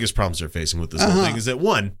one of the biggest problems they're facing with this whole thing is that,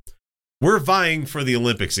 one, we're vying for the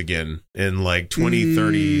Olympics again in like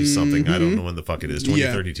 2030 something. I don't know when the fuck it is,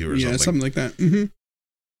 2032 or something. Yeah, something like that.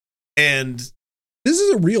 And this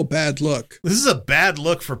is a real bad look. This is a bad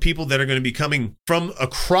look for people that are going to be coming from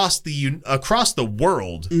across the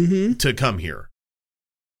world to come here.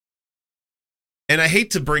 And I hate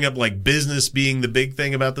to bring up like business being the big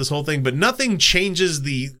thing about this whole thing, but nothing changes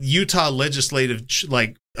the Utah legislative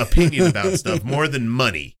opinion about stuff more than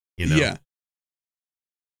money, Yeah.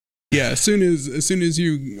 Yeah, as soon as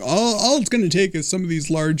you all it's going to take is some of these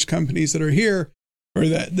large companies that are here or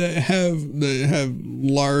that have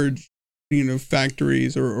large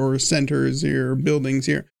factories or centers here, buildings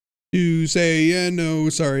here, to say, no,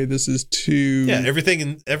 sorry, this is too... Yeah, everything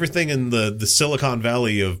in the Silicon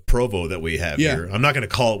Valley of Provo that we have here. I'm not going to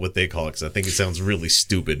call it what they call it because I think it sounds really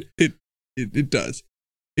stupid. It does.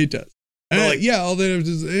 It does. All they have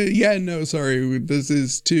is, no, sorry, this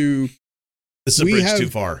is too... This is a bridge too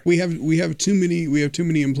far. We have too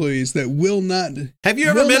many employees that will not... Have you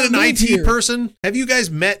ever met an IT person? Have you guys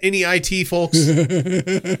met any IT folks?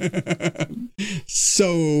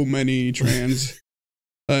 So many trans...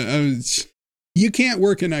 You can't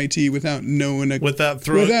work in IT without knowing you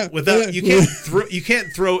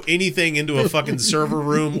can't throw anything into a fucking server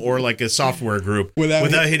room or like a software group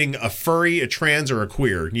without hitting a furry, a trans, or a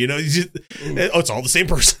queer. You know, it's all the same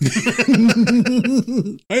person.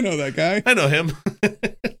 I know that guy. I know him.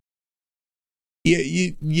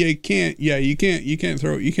 You can't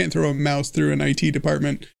throw a mouse through an IT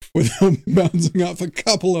department without bouncing off a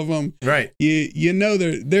couple of them. Right. You know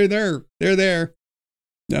they're there.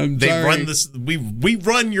 They run this. We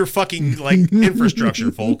run your fucking like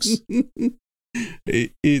infrastructure, folks.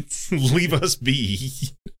 It's leave us be.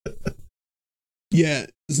 Yeah.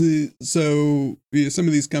 So some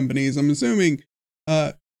of these companies, I'm assuming,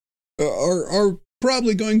 are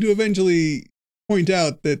probably going to eventually point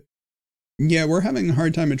out that, yeah, we're having a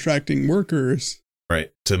hard time attracting workers,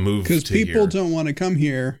 right? To move because people don't want to come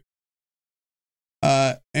here,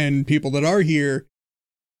 and people that are here,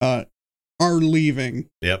 are leaving.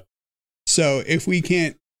 Yep. So if we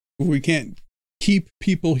can't keep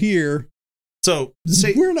people here, so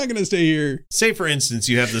we're not going to stay here. Say, for instance,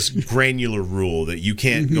 you have this granular rule that you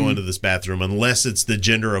can't go into this bathroom unless it's the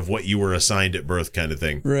gender of what you were assigned at birth, kind of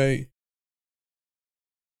thing. Right.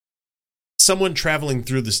 Someone traveling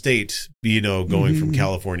through the state, going from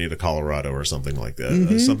California to Colorado or something like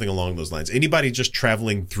that, something along those lines. Anybody just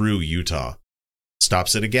traveling through Utah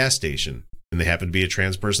stops at a gas station, and they happen to be a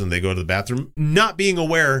trans person, they go to the bathroom, not being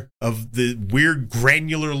aware of the weird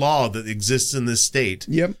granular law that exists in this state.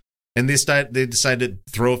 Yep. And they decide to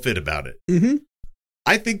throw a fit about it. Mm-hmm.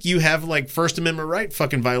 I think you have like First Amendment right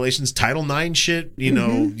fucking violations, Title IX shit.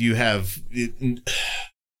 You have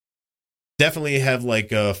definitely have like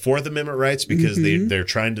Fourth Amendment rights because they're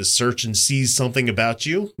trying to search and seize something about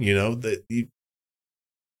you.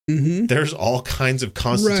 There's all kinds of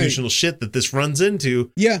constitutional shit that this runs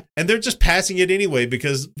into. Yeah. And they're just passing it anyway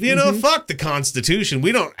because, fuck the Constitution.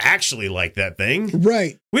 We don't actually like that thing.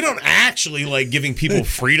 Right. We don't actually like giving people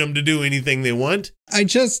freedom to do anything they want.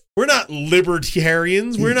 We're not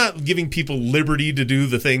libertarians. We're not giving people liberty to do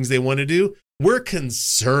the things they want to do. We're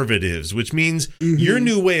conservatives, which means your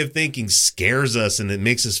new way of thinking scares us and it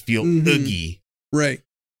makes us feel oogie. Right.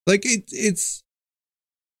 Like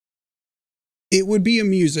it would be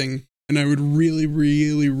amusing, and I would really,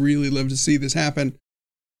 really, really love to see this happen.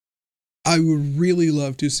 I would really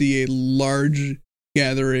love to see a large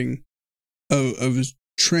gathering of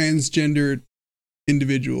transgender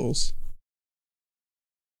individuals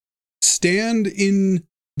stand in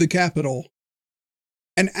the Capitol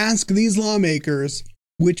and ask these lawmakers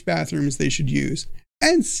which bathrooms they should use.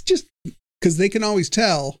 And it's just because they can always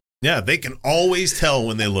tell. Yeah, they can always tell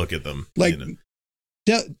when they look at them. Like,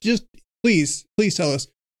 just please tell us,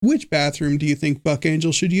 which bathroom do you think Buck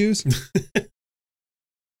Angel should use?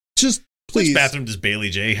 Just please. Which bathroom does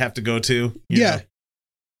Bailey J have to go to? You know?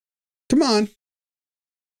 Come on.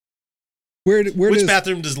 Which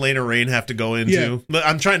bathroom does Lena Rain have to go into? Yeah.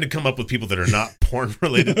 I'm trying to come up with people that are not porn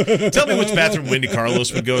related. Tell me which bathroom Wendy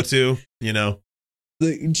Carlos would go to,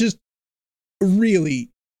 Just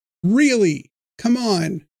really, really, come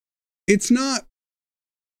on. It's not.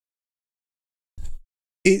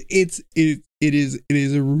 It is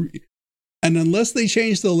and unless they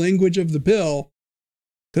change the language of the bill,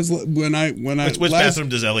 because which bathroom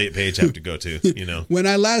does Elliot Page have to go to? When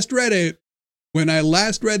I last read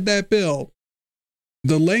that bill,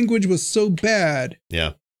 the language was so bad.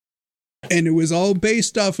 Yeah, and it was all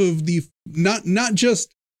based off of the not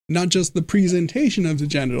just the presentation of the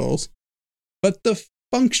genitals, but the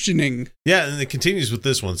functioning. Yeah, and it continues with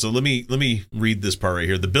this one. So let me read this part right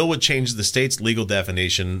here. The bill would change the state's legal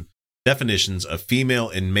definitions of female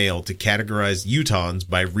and male to categorize Utahns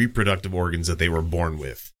by reproductive organs that they were born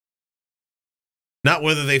with, not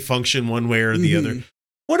whether they function one way or the other.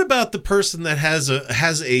 What about the person that has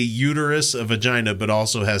a uterus, a vagina, but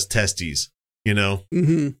also has testes?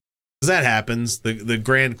 Because that happens. The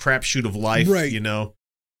grand crapshoot of life. Right.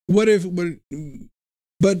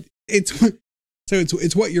 But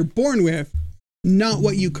it's what you're born with, not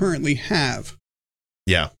what you currently have.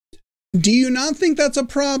 Yeah. Do you not think that's a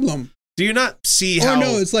problem? Do you not see how? Oh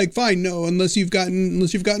no, it's like fine, no, unless you've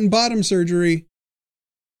gotten bottom surgery.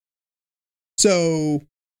 So.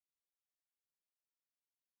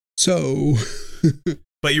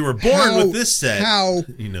 But you were born with this set. How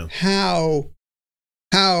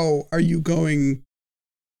are you going?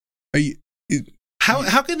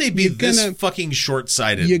 How can they be this fucking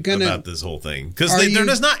short-sighted about this whole thing? Because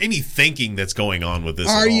there's not any thinking that's going on with this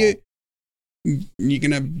at all. You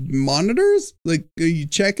gonna have monitors? Like, are you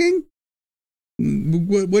checking?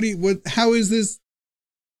 How is this?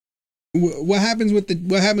 What happens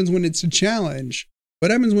when it's a challenge?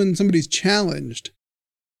 What happens when somebody's challenged?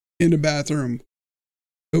 in a bathroom.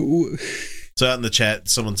 So out in the chat,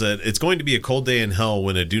 someone said, it's going to be a cold day in hell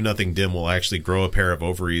when a do-nothing dim will actually grow a pair of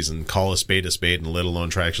ovaries and call a spade, and let alone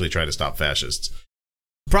try to stop fascists.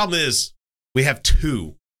 The problem is, we have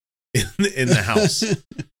 2 in the House.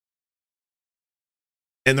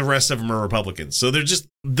 And the rest of them are Republicans. So they're just,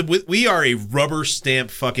 we are a rubber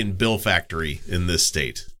stamp fucking bill factory in this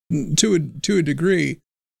state. To a degree.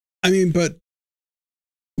 I mean, but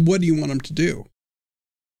what do you want them to do?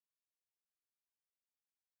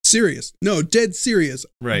 Serious. No, dead serious.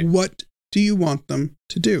 Right. What do you want them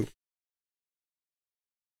to do?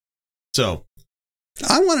 So.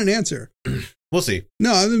 I want an answer. We'll see.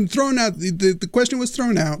 No, I'm throwing out, the question was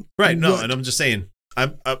thrown out. Right. No, and I'm just saying.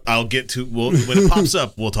 I'll get to when it pops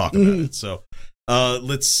up, we'll talk about it. So,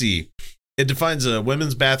 let's see. It defines a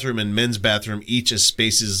women's bathroom and men's bathroom each as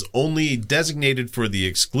spaces only designated for the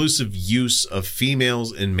exclusive use of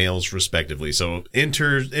females and males, respectively. So,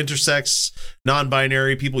 intersex,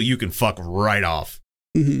 non-binary people, you can fuck right off.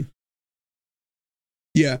 Mm-hmm.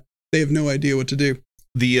 Yeah, they have no idea what to do.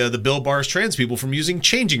 The bill bars trans people from using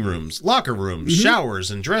changing rooms, locker rooms, showers,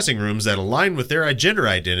 and dressing rooms that align with their gender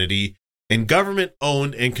identity in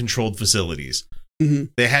government-owned and controlled facilities. Mm-hmm.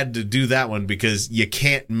 They had to do that one because you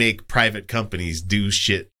can't make private companies do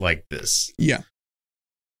shit like this. Yeah.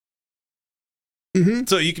 Mm-hmm.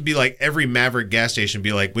 So you could be like, every Maverick gas station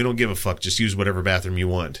be like, we don't give a fuck, just use whatever bathroom you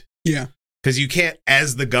want. Yeah. Because you can't,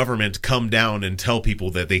 as the government, come down and tell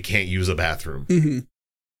people that they can't use a bathroom. Mm-hmm.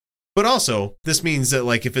 But also, this means that,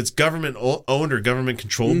 like, if it's government-owned or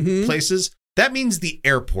government-controlled places, that means the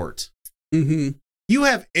airport. Mm-hmm. You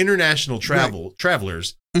have international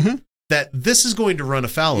travelers that this is going to run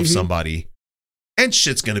afoul of somebody, and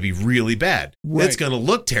shit's going to be really bad. Right. It's going to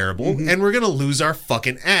look terrible, and we're going to lose our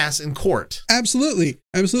fucking ass in court. Absolutely.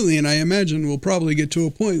 And I imagine we'll probably get to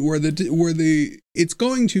a point where it's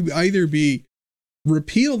going to either be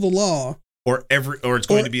repeal the law, or it's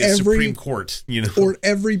going to be a Supreme Court, you know, or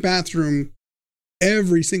every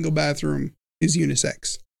single bathroom is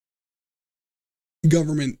unisex.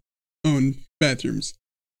 Government-owned bathrooms.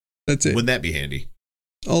 That's it. Wouldn't that be handy?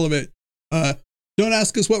 All of it. Don't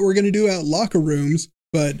ask us what we're going to do out locker rooms,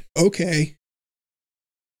 but okay.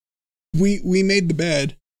 We made the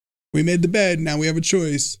bed. We made the bed. Now we have a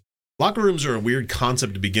choice. Locker rooms are a weird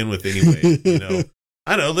concept to begin with anyway. You know,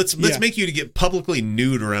 I don't know. Let's make you to get publicly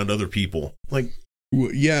nude around other people. Like,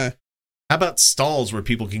 yeah. How about stalls where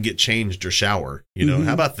people can get changed or shower? You know,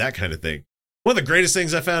 how about that kind of thing? One of the greatest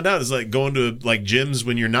things I found out is, like, going to, like, gyms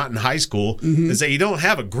when you're not in high school is that you don't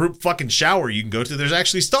have a group fucking shower you can go to. There's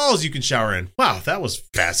actually stalls you can shower in. Wow, that was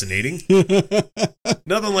fascinating.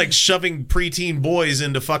 Nothing like shoving preteen boys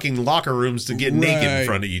into fucking locker rooms to get naked in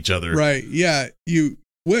front of each other. Right. Yeah. You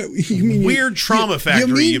mean weird trauma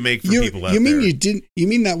factory you make for people out there. You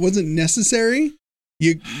mean that wasn't necessary?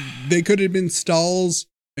 They could have been stalls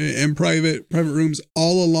and private rooms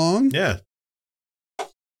all along? Yeah.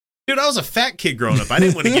 Dude, I was a fat kid growing up. I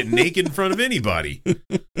didn't want to get naked in front of anybody.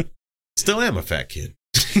 Still am a fat kid.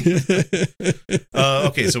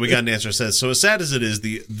 Okay, so we got an answer that says, so as sad as it is,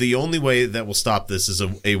 the only way that will stop this is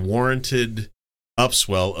a warranted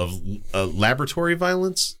upswell of laboratory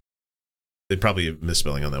violence. They probably a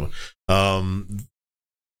misspelling on that one.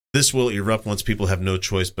 This will erupt once people have no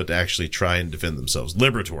choice but to actually try and defend themselves.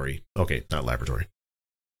 Liberatory. Okay, not laboratory.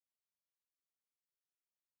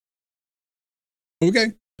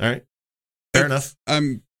 Okay. All right. Fair enough.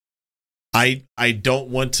 I don't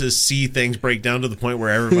want to see things break down to the point where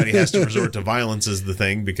everybody has to resort to violence as the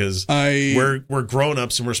thing, because we're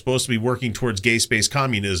grown-ups and we're supposed to be working towards gay space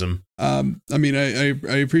communism. I mean,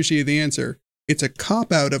 I appreciate the answer. It's a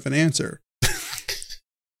cop-out of an answer.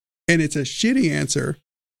 And it's a shitty answer.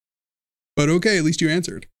 But okay, at least you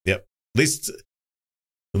answered. Yep. At least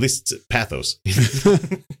it's pathos.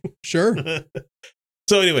 Sure.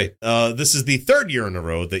 So anyway, this is the third year in a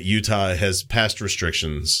row that Utah has passed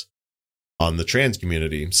restrictions on the trans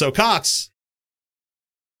community. So Cox,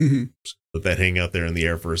 let that hang out there in the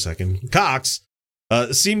air for a second. Cox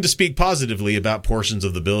seemed to speak positively about portions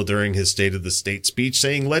of the bill during his State of the State speech,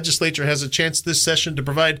 saying legislature has a chance this session to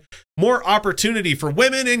provide more opportunity for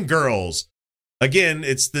women and girls. Again,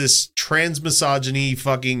 it's this trans misogyny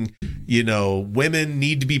fucking, you know, women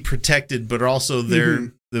need to be protected, but also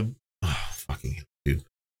they're fucking dude.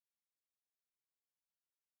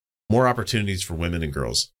 More opportunities for women and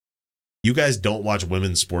girls. You guys don't watch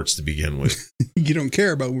women's sports to begin with. You don't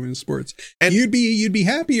care about women's sports. And you'd be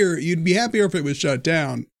happier if it was shut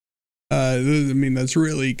down. I mean, that's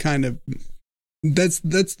really kind of that's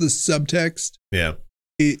the subtext. Yeah.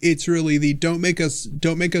 It's really the don't make us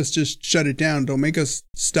just shut it down. Don't make us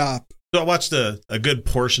stop. So I watched a good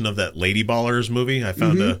portion of that Lady Ballers movie. I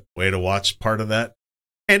found a way to watch part of that.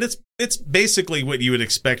 And it's basically what you would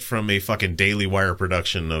expect from a fucking Daily Wire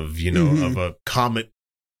production of, you know, of a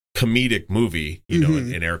comedic movie, you know,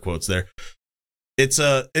 in air quotes there. It's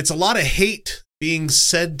a lot of hate being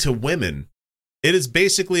said to women. It is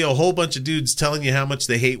basically a whole bunch of dudes telling you how much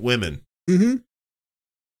they hate women. Mm-hmm.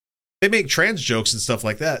 They make trans jokes and stuff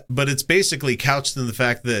like that, but it's basically couched in the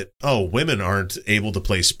fact that, oh, women aren't able to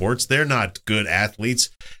play sports. They're not good athletes.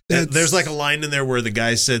 There's like a line in there where the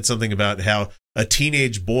guy said something about how a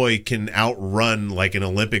teenage boy can outrun like an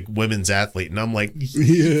Olympic women's athlete. And I'm like,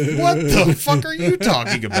 what the fuck are you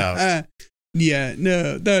talking about? Yeah,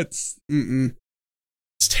 no, that's...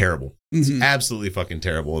 It's terrible. It's absolutely fucking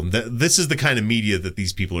terrible. And this is the kind of media that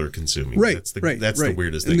these people are consuming. Right. That's the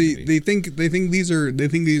weirdest thing. And they think these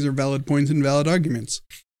are valid points and valid arguments.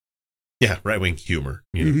 Yeah, right-wing humor.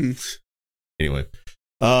 You know. Anyway,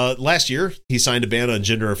 last year he signed a ban on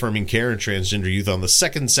gender-affirming care and transgender youth on the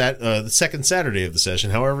second Saturday of the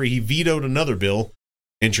session. However, he vetoed another bill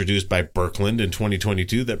introduced by Birkeland in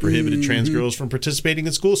 2022 that prohibited trans girls from participating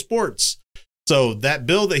in school sports. So that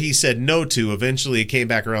bill that he said no to, eventually it came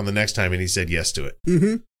back around the next time and he said yes to it.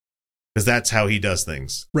 Because that's how he does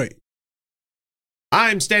things. Right.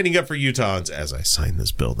 I'm standing up for Utahns as I sign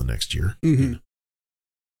this bill the next year.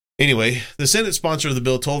 Anyway, the Senate sponsor of the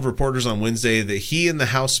bill told reporters on Wednesday that he and the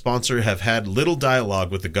House sponsor have had little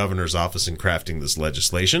dialogue with the governor's office in crafting this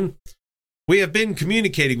legislation. We have been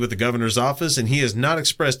communicating with the governor's office and he has not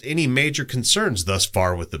expressed any major concerns thus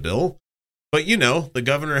far with the bill. But, you know, the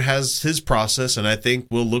governor has his process, and I think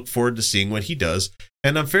we'll look forward to seeing what he does.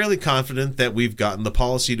 And I'm fairly confident that we've gotten the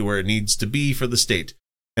policy to where it needs to be for the state.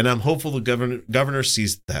 And I'm hopeful the governor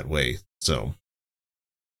sees it that way. So,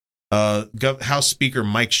 House Speaker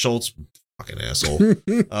Mike Schultz, fucking asshole,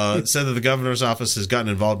 said that the governor's office has gotten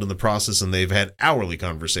involved in the process, and they've had hourly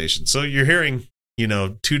conversations. So you're hearing, you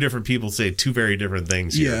know, two different people say two very different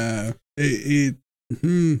things here.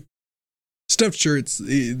 Yeah. Stuffed shirts,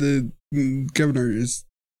 the governor is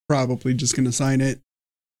probably just going to sign it.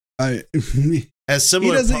 As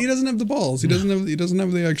similar, he doesn't have the balls. He doesn't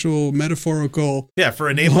have the actual metaphorical. Yeah, for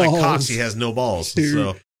a name like Cox, he has no balls.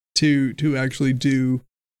 To actually do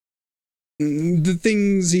the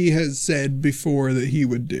things he has said before that he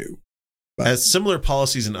would do. But, as similar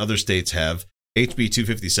policies in other states have, HB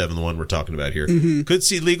 257, the one we're talking about here, could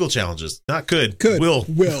see legal challenges. Not could. Will.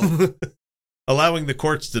 Allowing the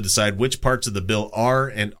courts to decide which parts of the bill are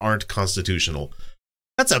and aren't constitutional.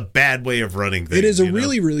 That's a bad way of running things. It is a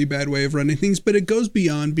really, really bad way of running things, but it goes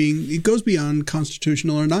beyond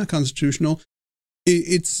constitutional or not constitutional.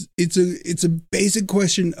 It's a basic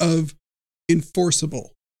question of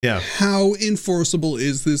enforceable. Yeah. How enforceable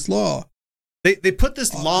is this law? They put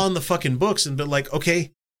this law in the fucking books and been like,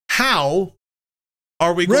 okay, how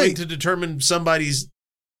are we going to determine somebody's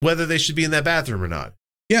whether they should be in that bathroom or not?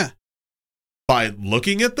 Yeah. By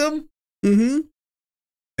looking at them?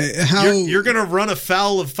 How you're going to run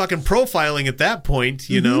afoul of fucking profiling at that point,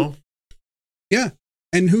 you know? Yeah.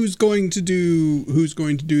 And who's going to do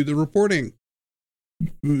the reporting?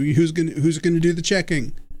 Who's going to do the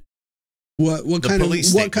checking? What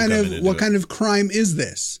kind of crime is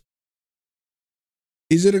this?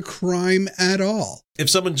 Is it a crime at all? If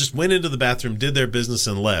someone just went into the bathroom, did their business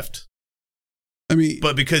and left. I mean,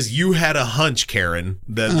 but because you had a hunch, Karen,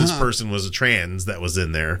 that this person was a trans that was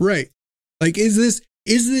in there. Right. Like, is it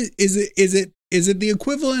the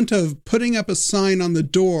equivalent of putting up a sign on the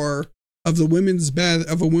door of a women's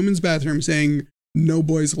bathroom saying no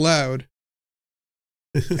boys allowed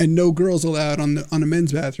and no girls allowed on a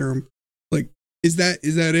men's bathroom? Like, is that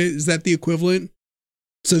it? Is that the equivalent?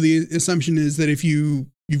 So the assumption is that if you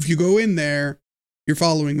go in there, you're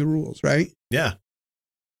following the rules, right? Yeah.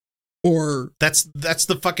 Or that's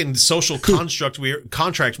the fucking social contract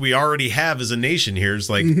we already have as a nation here. It's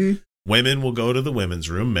like women will go to the women's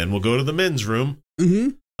room, men will go to the men's room,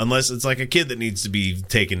 unless it's like a kid that needs to be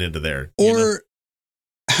taken into there. Or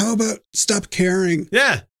how about stop caring?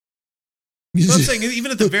 Yeah. So I'm saying, even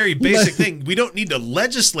at the very basic thing, we don't need to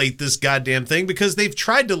legislate this goddamn thing because they've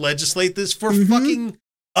tried to legislate this for fucking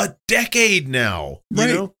a decade now. You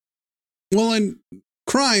know? Well, and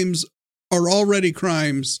crimes are already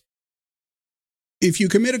crimes. If you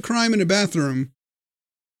commit a crime in a bathroom,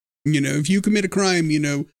 if you commit a crime,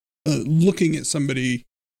 looking at somebody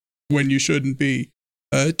when you shouldn't be,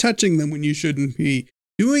 touching them when you shouldn't be,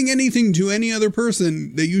 doing anything to any other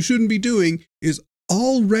person that you shouldn't be doing is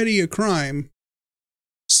already a crime.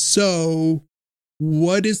 So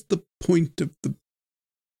what is the point of the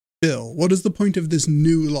bill? What is the point of this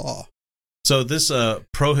new law? So this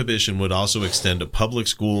prohibition would also extend to public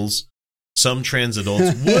schools, some trans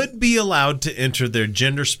adults would be allowed to enter their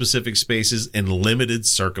gender-specific spaces in limited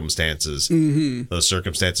circumstances. Mm-hmm. Those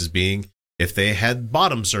circumstances being if they had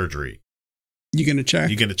bottom surgery. You gonna check?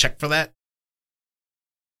 You gonna check for that?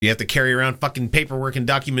 You have to carry around fucking paperwork and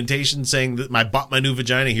documentation saying that I bought my new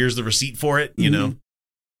vagina. Here's the receipt for it. You know,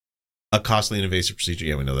 a costly and invasive procedure.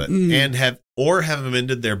 Yeah, we know that. And have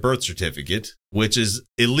amended their birth certificate, which is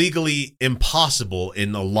illegally impossible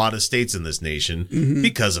in a lot of states in this nation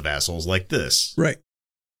because of assholes like this. Right.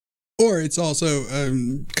 Or it's also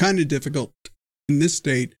kind of difficult in this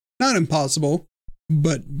state. Not impossible,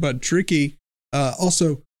 but tricky.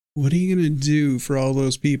 Also, what are you going to do for all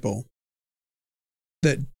those people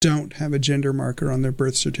that don't have a gender marker on their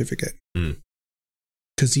birth certificate?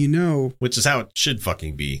 Because which is how it should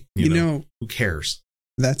fucking be. You know, who cares?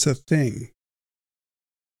 That's a thing.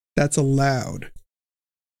 That's allowed.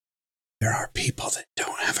 There are people that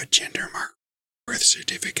don't have a gender marker on birth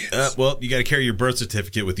certificates. Well, you got to carry your birth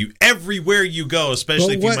certificate with you everywhere you go,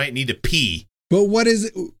 especially if you might need to pee. But what is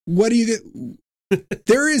it? What do you get?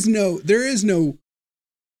 There is no.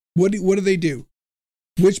 What do they do?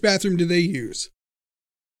 Which bathroom do they use?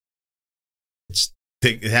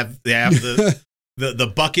 They have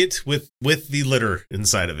the bucket with the litter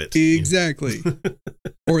inside of it. Exactly.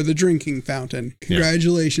 Or the drinking fountain.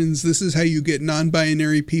 Congratulations. Yeah. This is how you get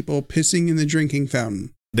non-binary people pissing in the drinking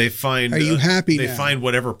fountain. They find. Are you happy They now? find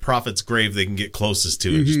whatever prophet's grave they can get closest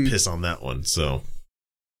to and just piss on that one. So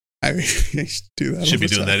I should do that. Should be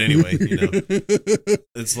doing that anyway. You know,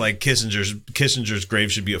 it's like Kissinger's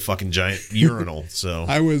grave should be a fucking giant urinal. So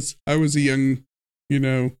I was a young,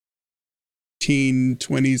 teen,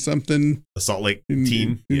 20 something. A Salt Lake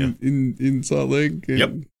teen. In Salt Lake.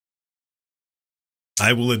 Yep.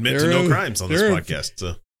 I will admit to no crimes on this podcast.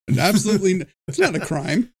 So. Absolutely. It's not a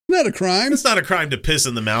crime. Not a crime. It's not a crime to piss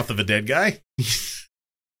in the mouth of a dead guy.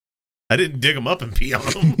 I didn't dig him up and pee on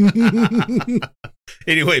him.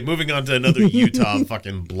 Anyway, moving on to another Utah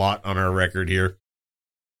fucking blot on our record here.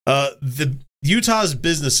 The Utah's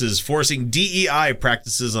businesses forcing DEI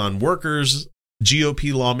practices on workers,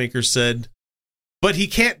 GOP lawmakers said, but he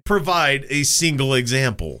can't provide a single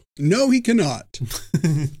example. No, he cannot.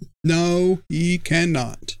 No, he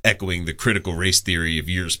cannot. Echoing the critical race theory of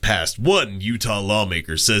years past, one Utah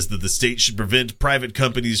lawmaker says that the state should prevent private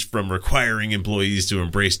companies from requiring employees to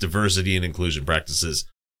embrace diversity and inclusion practices.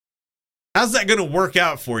 How's that going to work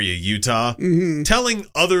out for you, Utah? Telling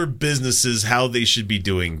other businesses how they should be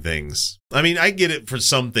doing things. I mean, I get it for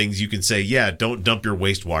some things. You can say, yeah, don't dump your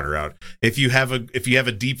wastewater out. If you have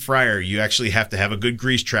a deep fryer, you actually have to have a good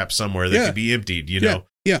grease trap somewhere that can be emptied, you know?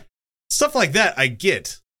 Yeah. Stuff like that, I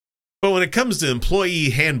get. But when it comes to employee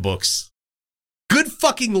handbooks, good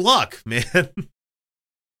fucking luck, man.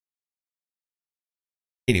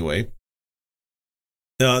 Anyway.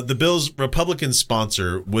 The bill's Republican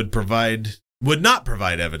sponsor would not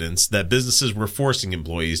provide evidence that businesses were forcing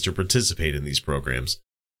employees to participate in these programs.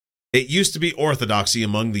 It used to be orthodoxy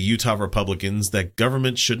among the Utah Republicans that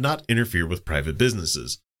government should not interfere with private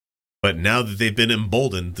businesses. But now that they've been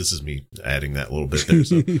emboldened, this is me adding that a little bit there.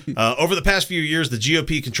 So, over the past few years, the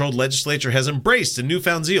GOP-controlled legislature has embraced a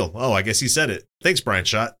newfound zeal. Oh, I guess he said it. Thanks, Brian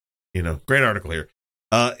Schott. Great article here.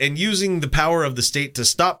 And using the power of the state to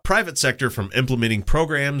stop private sector from implementing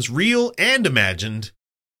programs, real and imagined,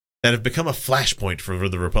 that have become a flashpoint for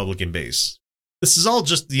the Republican base. This is all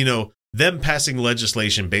just, them passing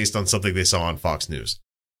legislation based on something they saw on Fox News.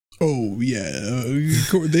 Oh, yeah.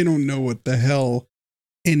 They don't know what the hell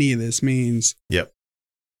any of this means. Yep.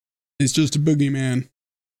 It's just a boogeyman.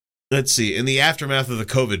 Let's see. In the aftermath of the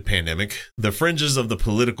COVID pandemic, the fringes of the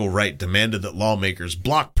political right demanded that lawmakers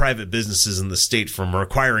block private businesses in the state from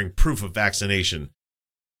requiring proof of vaccination.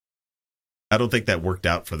 I don't think that worked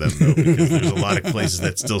out for them, though, because there's a lot of places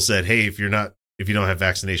that still said, hey, if you don't have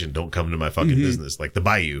vaccination, don't come to my fucking business, like the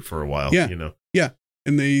Bayou for a while. Yeah. Yeah.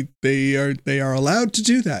 And they are allowed to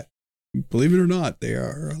do that. Believe it or not, they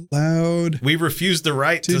are allowed. We refuse the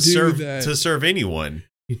right to serve anyone.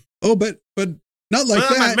 Oh, but not like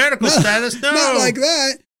that. My medical status, no. Not like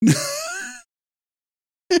that.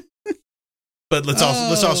 But let's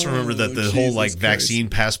also remember that the whole vaccine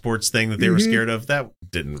passports thing that they were scared of, that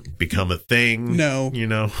didn't become a thing. No.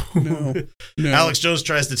 No. Alex Jones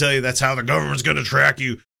tries to tell you that's how the government's going to track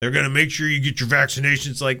you. They're going to make sure you get your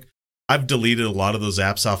vaccinations. Like, I've deleted a lot of those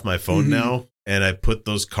apps off my phone now. And I put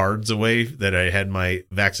those cards away that I had my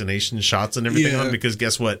vaccination shots and everything on, because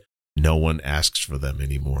guess what? No one asks for them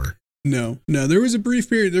anymore. No. There was a brief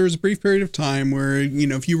period of time where,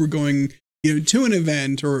 if you were going, to an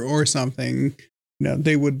event or something,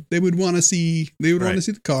 they would want to see, want to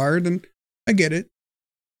see the card, and I get it.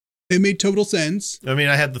 It made total sense. I mean,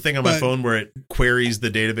 I had the thing on my phone where it queries the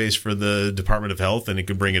database for the Department of Health, and it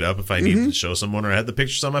could bring it up if I needed to show someone, or I had the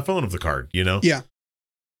pictures on my phone of the card, you know? Yeah.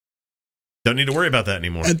 Don't need to worry about that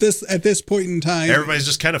anymore. At this point in time, everybody's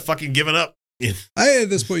just kind of fucking giving up. At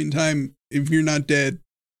this point in time, if you're not dead,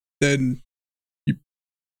 then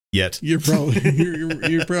you're probably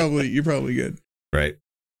you're probably good. Right.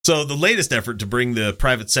 So the latest effort to bring the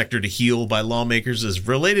private sector to heel by lawmakers is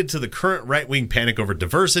related to the current right-wing panic over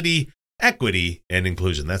diversity, equity, and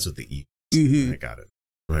inclusion. That's what the E. I got it.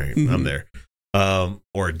 All right, I'm there.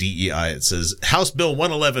 Or DEI. It says House Bill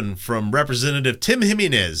 111 from Representative Tim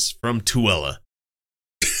Jimenez from Tooele.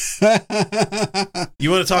 You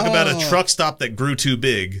want to talk about a truck stop that grew too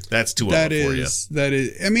big? That's Tooele for you. That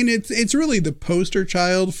is. I mean, it's really the poster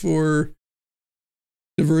child for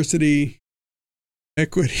diversity,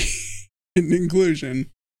 equity, and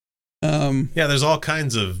inclusion. Yeah, there's all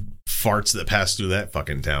kinds of farts that pass through that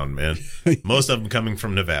fucking town, man. Most of them coming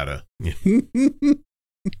from Nevada.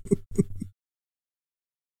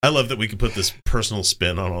 I love that we can put this personal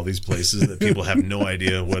spin on all these places that people have no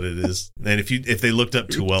idea what it is. And if they looked up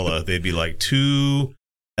Tooele, they'd be like they'd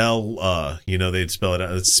spell it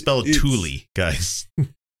out. It's spelled Thule, guys.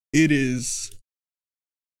 It is.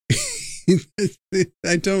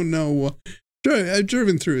 I don't know. I've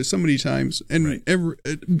driven through it so many times, and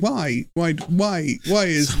why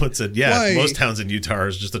is someone said, most towns in Utah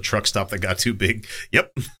is just a truck stop that got too big.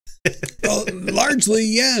 Yep. Largely,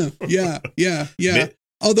 yeah.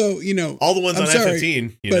 Although, all the ones on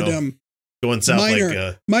I-15, going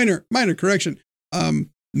south, minor correction.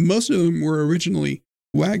 Most of them were originally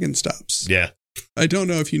wagon stops. Yeah. I don't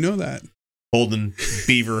know if you know that. Holden,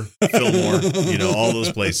 Beaver, Fillmore, all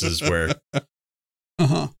those places where.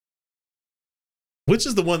 Which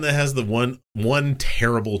is the one that has the one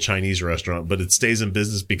terrible Chinese restaurant, but it stays in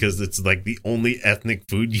business because it's like the only ethnic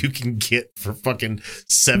food you can get for fucking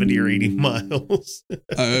 70 or 80 miles.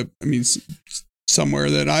 I mean, somewhere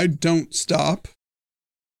that I don't stop.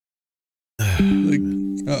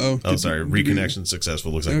 Oh, sorry. Reconnection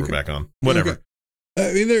successful. Looks like we're back on. Whatever. Okay.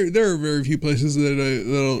 I mean, there are very few places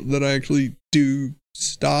that I actually do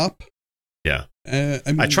stop. Yeah.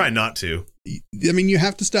 I try not to. I mean, you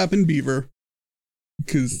have to stop in Beaver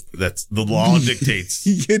because that's the law dictates.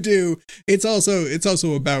 You do. It's also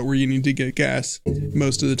about where you need to get gas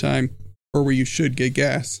most of the time, or where you should get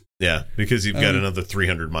gas. Yeah, because you've got another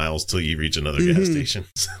 300 miles till you reach another gas station.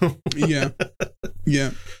 So. Yeah.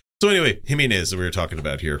 So anyway, Jimenez that we were talking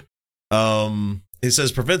about here. It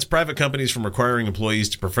says prevents private companies from requiring employees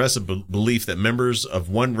to profess a belief that members of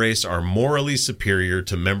one race are morally superior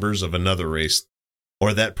to members of another race,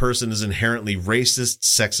 or that person is inherently racist,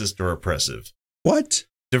 sexist, or oppressive. What?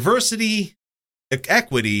 Diversity,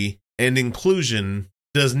 equity, and inclusion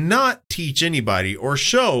does not teach anybody or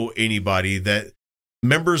show anybody that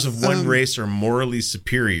members of one race are morally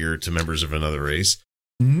superior to members of another race,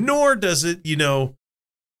 nor does it,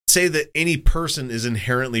 say that any person is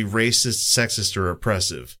inherently racist, sexist, or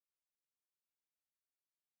oppressive.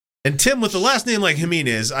 And Tim, with the last name like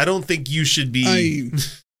Jimenez, I don't think you should be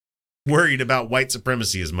worried about white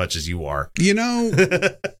supremacy as much as you are.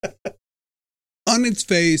 On its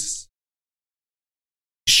face,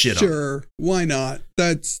 sure, why not?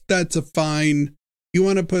 That's a fine. You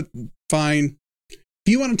want to put fine. If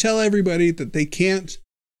you want to tell everybody that they can't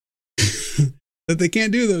that they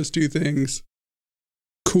can't do those two things,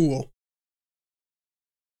 cool.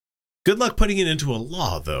 Good luck putting it into a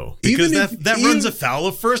law, though, because that runs afoul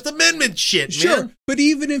of First Amendment shit, sure, man. But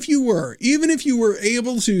even if you were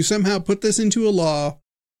able to somehow put this into a law,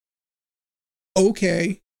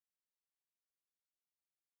 okay.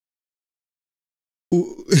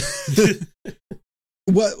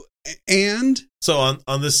 What? And so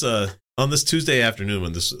on this Tuesday afternoon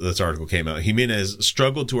when this article came out, Jimenez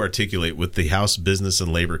struggled to articulate with the House Business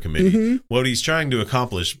and Labor Committee what he's trying to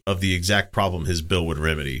accomplish of the exact problem his bill would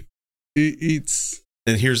remedy. And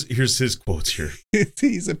here's his quotes here.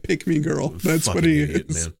 He's a pick-me girl. That's what he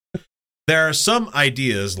is. Man. There are some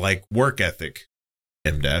ideas like work ethic,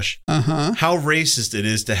 how racist it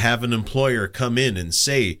is to have an employer come in and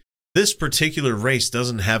say, this particular race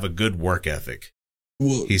doesn't have a good work ethic.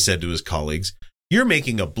 Well, he said to his colleagues, you're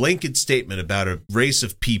making a blanket statement about a race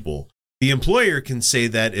of people. The employer can say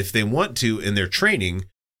that if they want to in their training,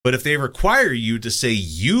 but if they require you to say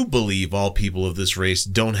you believe all people of this race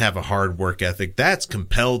don't have a hard work ethic, that's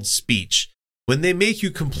compelled speech. When they make you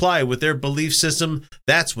comply with their belief system,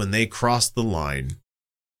 that's when they cross the line.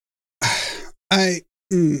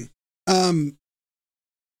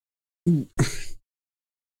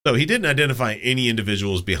 So he didn't identify any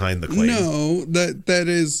individuals behind the claim. No, that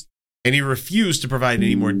is and he refused to provide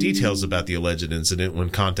any more details about the alleged incident when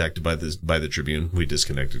contacted by the Tribune. We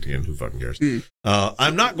disconnected again. Who fucking cares?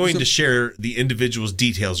 I'm not going to share the individual's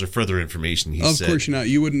details or further information, he said. Of course you're not.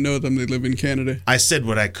 You wouldn't know them. They live in Canada. I said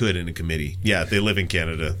what I could in a committee. Yeah, they live in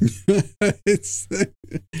Canada. That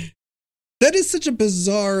is such a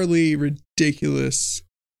bizarrely ridiculous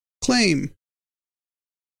claim.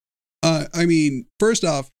 I mean, first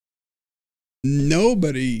off,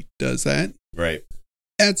 nobody does that. Right.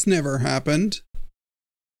 That's never happened.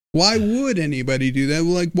 Why would anybody do that?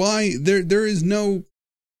 Like, why? There is no...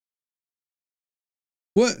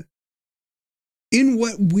 What? In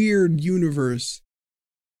what weird universe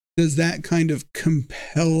does that kind of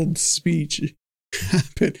compelled speech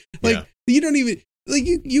happen? Like, you don't even... Like,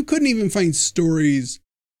 you couldn't even find stories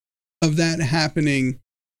of that happening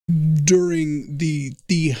during the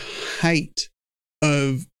height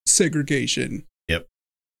of segregation. Yep.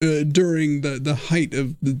 During the height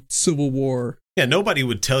of the Civil War. Yeah, nobody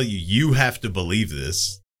would tell you have to believe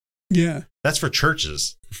this. Yeah. That's for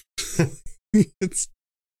churches. It's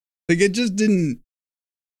like it just didn't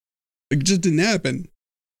happen.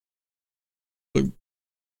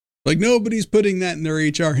 Like nobody's putting that in their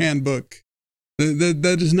HR handbook.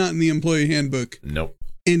 That is not in the employee handbook. Nope.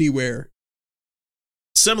 Anywhere.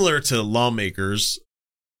 Similar to lawmakers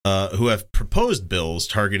who have proposed bills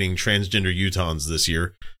targeting transgender Utahns this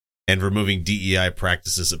year and removing DEI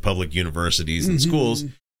practices at public universities and schools,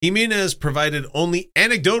 Jimenez provided only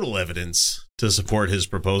anecdotal evidence to support his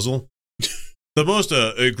proposal. The most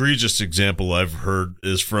egregious example I've heard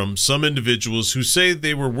is from some individuals who say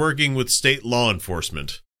they were working with state law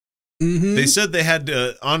enforcement. They said they had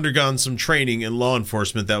undergone some training in law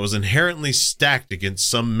enforcement that was inherently stacked against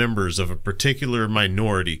some members of a particular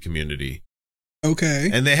minority community. Okay.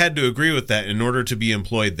 And they had to agree with that in order to be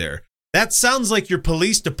employed there. That sounds like your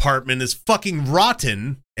police department is fucking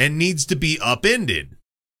rotten and needs to be upended.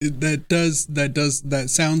 That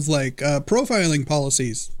sounds like profiling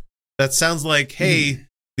policies. That sounds like, hey,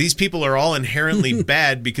 these people are all inherently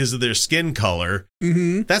bad because of their skin color.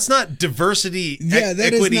 That's not diversity,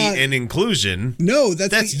 equity, and inclusion. No,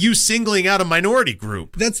 that's you singling out a minority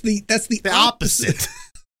group. That's the opposite.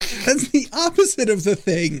 That's the opposite of the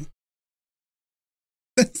thing.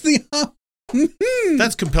 That's the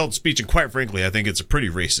That's compelled speech, and quite frankly, I think it's a pretty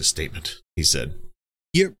racist statement, he said.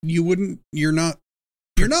 You're not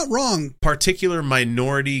wrong. Particular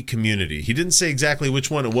minority community. He didn't say exactly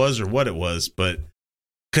which one it was or what it was, but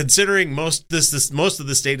considering most of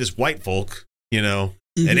the state is white folk, it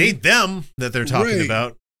ain't them that they're talking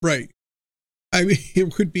about. Right. I mean,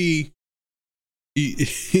 it would be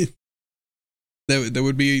that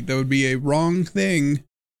would be a wrong thing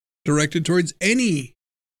directed towards any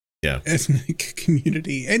ethnic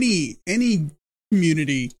community, any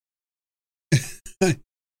community.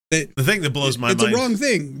 The thing that blows my mind, it's a wrong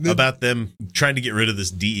thing about them trying to get rid of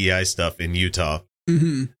this DEI stuff in Utah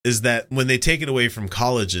is that when they take it away from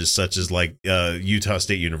colleges such as like Utah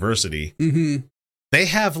State University, they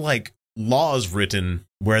have like laws written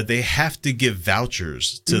where they have to give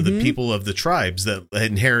vouchers to the people of the tribes that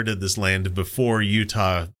inherited this land before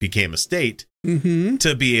Utah became a state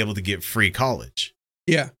to be able to get free college.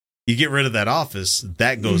 Yeah. You get rid of that office,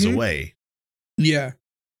 that goes away. Yeah.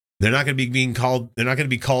 They're not going to be called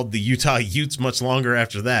the Utah Utes much longer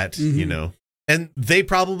after that, And they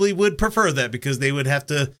probably would prefer that because they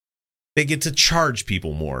get to charge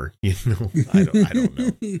people more, I don't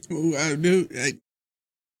know.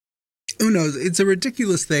 Who knows? It's a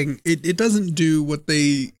ridiculous thing. It doesn't do what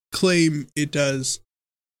they claim it does.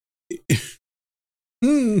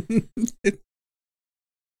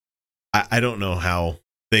 I don't know how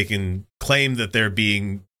they can claim that they're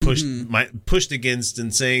being pushed against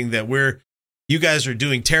and saying that you guys are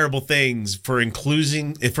doing terrible things for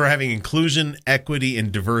having inclusion, equity,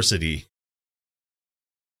 and diversity.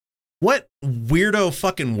 What weirdo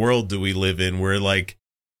fucking world do we live in where like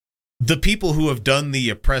the people who have done the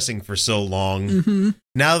oppressing for so long,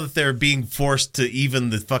 now that they're being forced to even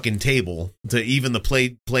the fucking table, to even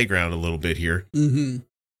the playground a little bit here.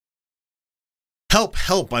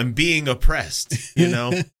 Help, I'm being oppressed,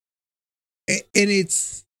 And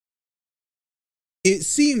it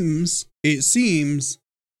seems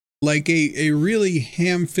like a really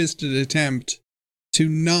ham-fisted attempt to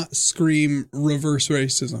not scream reverse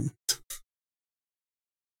racism.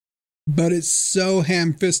 But it's so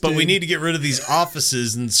ham-fisted. But we need to get rid of these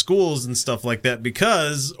offices and schools and stuff like that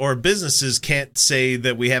or businesses can't say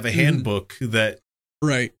that we have a handbook that...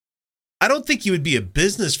 Right. I don't think you would be a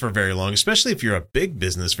business for very long, especially if you're a big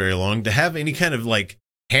business very long, to have any kind of like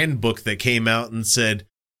handbook that came out and said,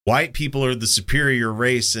 white people are the superior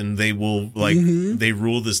race and they will they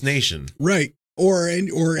rule this nation. Right. Or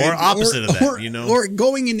opposite of that, or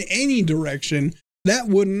going in any direction that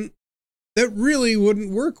really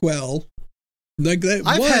wouldn't work well. Like that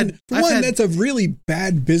that's a really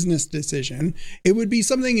bad business decision. It would be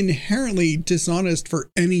something inherently dishonest for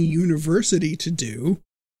any university to do.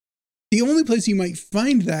 The only place you might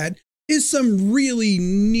find that is some really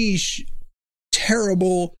niche,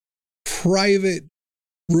 terrible, private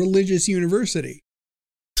religious university.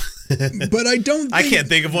 But I can't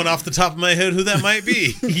think of one off the top of my head who that might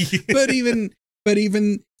be. but even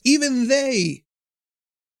they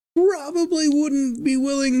probably wouldn't be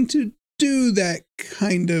willing to do that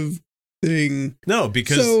kind of thing. No,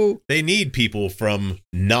 because they need people from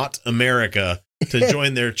not America to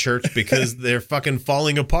join their church because they're fucking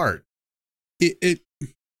falling apart. They're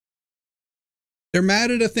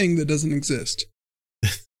mad at a thing that doesn't exist.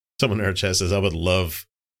 Someone in our chat says, I would love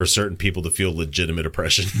for certain people to feel legitimate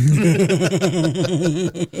oppression.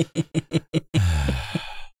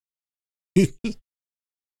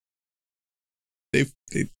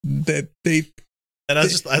 And I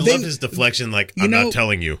love his deflection. Like, I'm not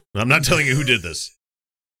telling you who did this.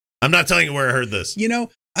 I'm not telling you where I heard this.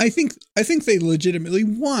 I think they legitimately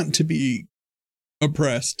want to be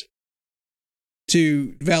oppressed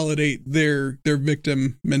to validate their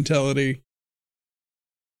victim mentality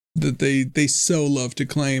that they so love to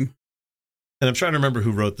claim. And I'm trying to remember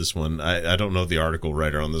who wrote this one. I don't know the article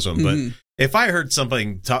writer on this one, but if I heard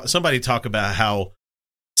somebody talk about how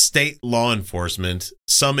state law enforcement,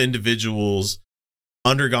 some individuals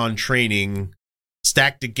undergone training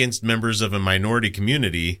stacked against members of a minority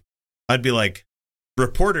community, I'd be like,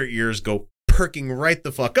 reporter ears go perking right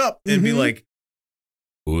the fuck up and be like,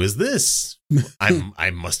 who is this?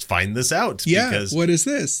 I must find this out. Yeah, because what is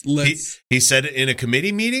this? He said it in a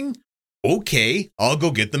committee meeting. Okay, I'll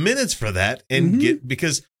go get the minutes for that and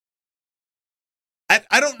because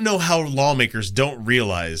I don't know how lawmakers don't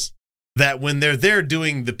realize that when they're there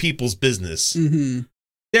doing the people's business,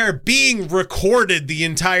 they're being recorded the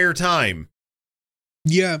entire time.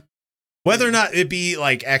 Yeah. Whether or not it be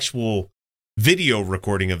like actual video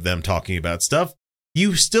recording of them talking about stuff,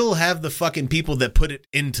 you still have the fucking people that put it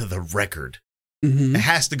into the record. It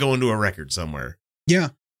has to go into a record somewhere. Yeah,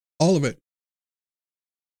 all of it.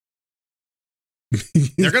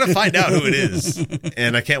 They're going to find out who it is.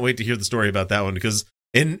 And I can't wait to hear the story about that one because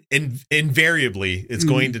invariably it's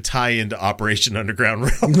going to tie into Operation Underground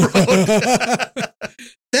Railroad.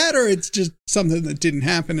 That or it's just something that didn't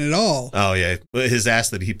happen at all. Oh, yeah. His ass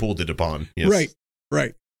that he pulled it upon. Yes.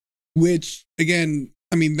 Right. Which, again,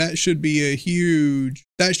 I mean, that should be a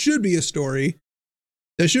story.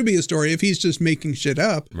 That should be a story if he's just making shit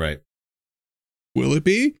up. Right. Will it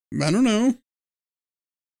be? I don't know.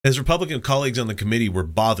 His Republican colleagues on the committee were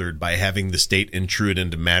bothered by having the state intrude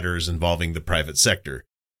into matters involving the private sector.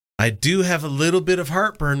 I do have a little bit of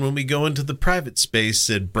heartburn when we go into the private space,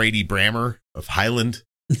 said Brady Brammer of Highland.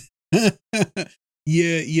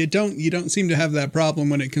 Yeah, you don't seem to have that problem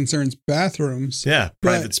when it concerns bathrooms. Yeah,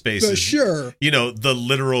 private spaces. But sure. The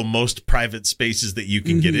literal most private spaces that you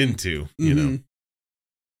can get into, you know.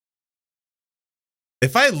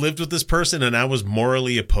 If I lived with this person and I was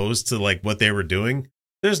morally opposed to like what they were doing,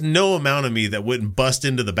 there's no amount of me that wouldn't bust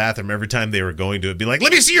into the bathroom every time they were going to it. Be like,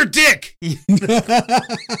 let me see your dick.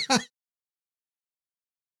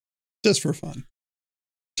 Just for fun.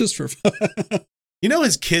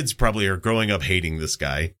 His kids probably are growing up hating this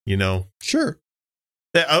guy, Sure.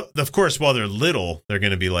 Of course, while they're little, they're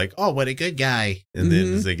going to be like, oh, what a good guy. And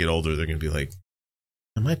then as they get older, they're going to be like,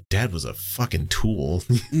 my dad was a fucking tool.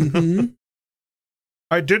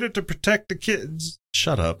 I did it to protect the kids.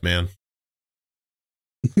 Shut up, man.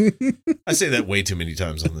 I say that way too many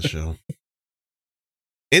times on the show.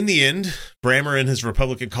 In the end, Brammer and his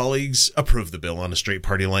Republican colleagues approved the bill on a straight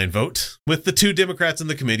party line vote, with the 2 Democrats in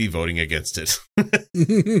the committee voting against it.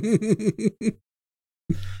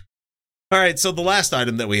 All right, so the last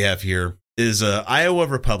item that we have here is Iowa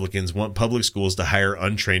Republicans want public schools to hire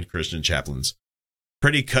untrained Christian chaplains.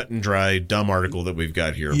 Pretty cut and dry, dumb article that we've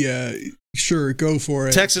got here. Yeah, sure, go for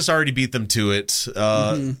it. Texas already beat them to it.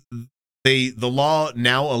 The law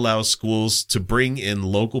now allows schools to bring in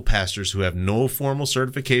local pastors who have no formal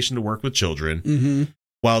certification to work with children,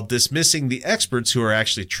 while dismissing the experts who are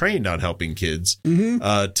actually trained on helping kids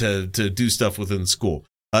to do stuff within the school.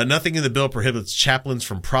 Nothing in the bill prohibits chaplains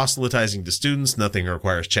from proselytizing to students. Nothing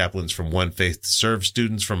requires chaplains from one faith to serve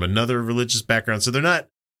students from another religious background. So they're not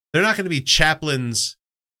going to be chaplains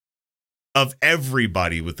of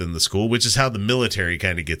everybody within the school, which is how the military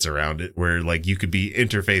kind of gets around it, where like you could be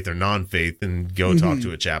interfaith or non-faith and go talk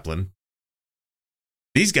to a chaplain.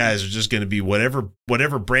 These guys are just going to be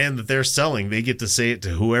whatever brand that they're selling. They get to say it to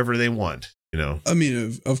whoever they want, you know. I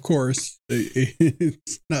mean, of course,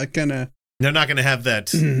 it's not gonna. They're not going to have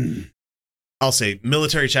that. I'll say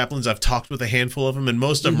military chaplains. I've talked with a handful of them, and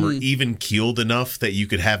most of them are even keeled enough that you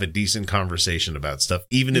could have a decent conversation about stuff,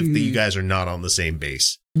 even if you guys are not on the same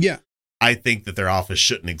base. Yeah, I think that their office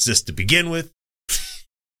shouldn't exist to begin with,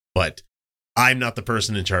 but I'm not the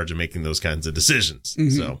person in charge of making those kinds of decisions.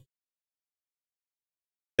 So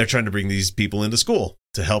they're trying to bring these people into school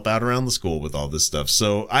to help out around the school with all this stuff.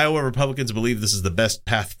 So Iowa Republicans believe this is the best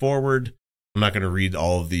path forward. I'm not going to read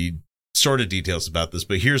all of the sort of details about this,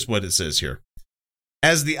 but here's what it says here.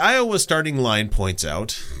 As the Iowa starting line points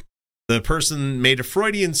out, the person made a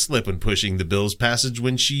Freudian slip when pushing the bill's passage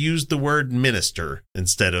when she used the word minister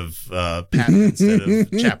instead of instead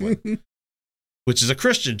of chaplain, which is a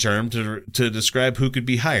Christian term to describe who could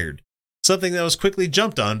be hired. Something that was quickly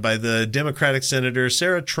jumped on by the Democratic Senator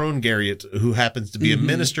Sarah Trone Garriott, who happens to be a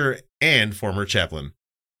minister and former chaplain.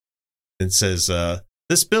 It says,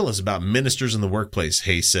 this bill is about ministers in the workplace,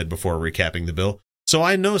 Hayes said before recapping the bill. So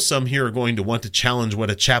I know some here are going to want to challenge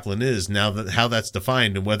what a chaplain is now that how that's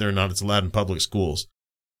defined and whether or not it's allowed in public schools.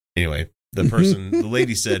 Anyway, the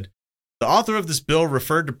lady said, the author of this bill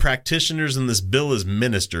referred to practitioners in this bill as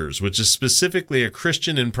ministers, which is specifically a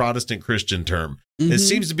Christian and Protestant Christian term. It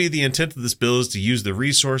seems to be the intent of this bill is to use the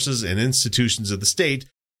resources and institutions of the state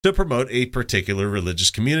to promote a particular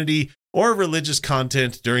religious community or religious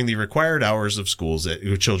content during the required hours of schools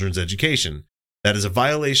children's education. That is a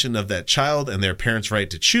violation of that child and their parents' right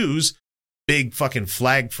to choose. Big fucking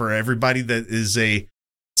flag for everybody that is a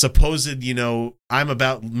supposed, I'm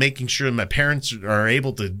about making sure my parents are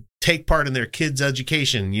able to take part in their kids'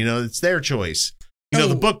 education. It's their choice.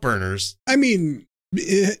 The book burners. I mean,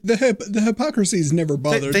 the hypocrisy's never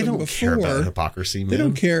bothered they them don't before. care about hypocrisy, man. They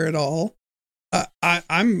don't care at all.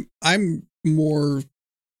 I'm more,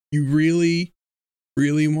 you really,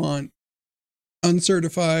 really want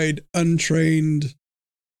uncertified, untrained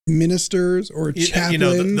ministers or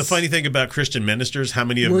chaplains. The funny thing about Christian ministers, how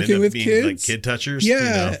many of them end up being kids? Like kid touchers?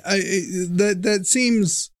 Yeah, that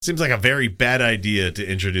seems like a very bad idea to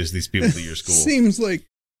introduce these people to your school. Seems like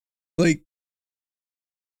maybe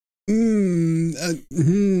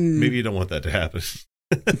you don't want that to happen.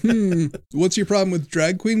 What's your problem with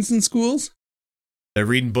drag queens in schools? They're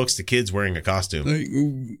reading books to kids wearing a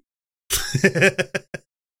costume.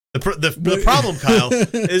 The problem, Kyle,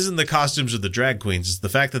 isn't the costumes of the drag queens. It's the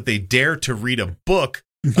fact that they dare to read a book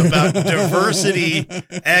about diversity,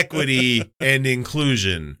 equity, and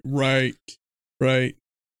inclusion. Right. And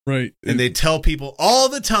they tell people all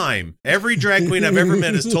the time, every drag queen I've ever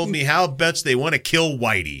met has told me how much they want to kill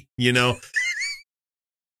Whitey, I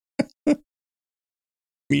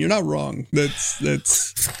mean, you're not wrong. That's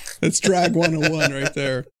drag 101 right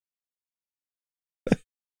there.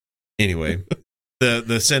 Anyway.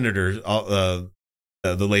 The senator, the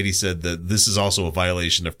lady said that this is also a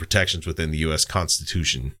violation of protections within the U.S.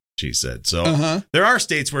 Constitution, she said. So there are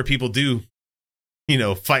states where people do,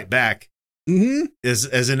 fight back.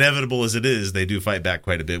 As inevitable as it is, they do fight back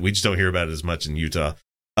quite a bit. We just don't hear about it as much in Utah.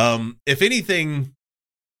 If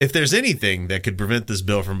there's anything that could prevent this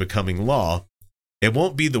bill from becoming law, it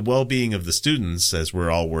won't be the well-being of the students, as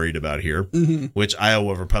we're all worried about here, which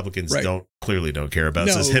Iowa Republicans clearly don't care about.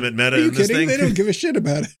 No. Says Hemant Mehta in this thing. They don't give a shit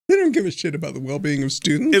about it. They don't give a shit about the well-being of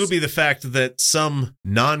students. It'll be the fact that some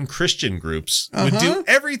non-Christian groups would do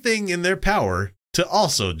everything in their power to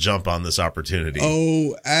also jump on this opportunity.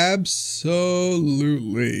 Oh,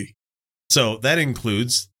 absolutely. So that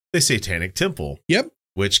includes the Satanic Temple. Yep.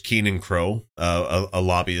 Which Keenan Crow, a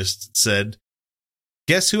lobbyist, said,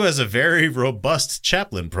 guess who has a very robust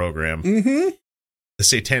chaplain program? The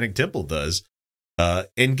Satanic Temple does.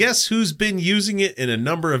 And guess who's been using it in a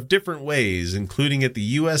number of different ways, including at the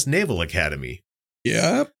U.S. Naval Academy?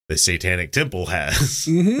 Yep. The Satanic Temple has.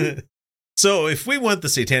 So if we want the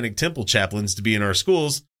Satanic Temple chaplains to be in our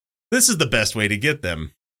schools, this is the best way to get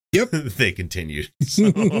them. Yep. They continued.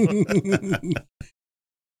 So.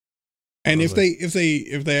 And if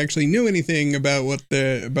they actually knew anything about what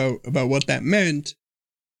what that meant,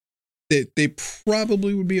 they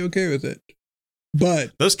probably would be okay with it.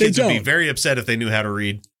 But those kids would be very upset if they knew how to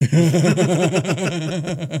read.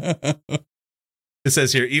 It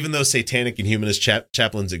says here, even though satanic and humanist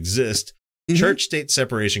chaplains exist, church-state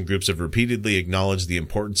separation groups have repeatedly acknowledged the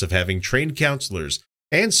importance of having trained counselors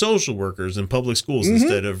and social workers in public schools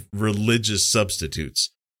instead of religious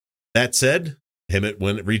substitutes. That said,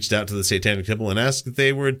 Hemant reached out to the Satanic Temple and asked if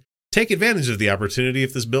they would take advantage of the opportunity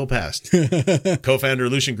if this bill passed. Co-founder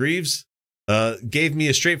Lucian Greaves gave me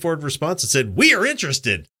a straightforward response and said, "We are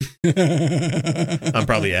interested." I'm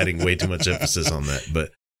probably adding way too much emphasis on that,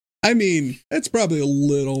 but I mean, that's probably a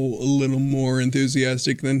little more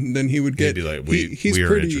enthusiastic than he would get. he'd be like, we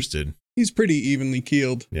are interested. He's pretty evenly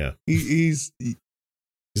keeled. Yeah. He's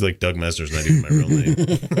like, Doug Messner's not even my real name.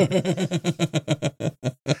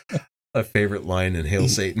 A favorite line in Hail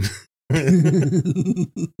Satan.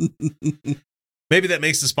 Maybe that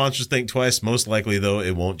makes the sponsors think twice. Most likely, though,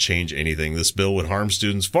 it won't change anything. This bill would harm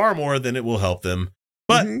students far more than it will help them.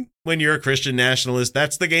 But when you're a Christian nationalist,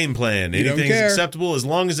 that's the game plan. Anything's acceptable as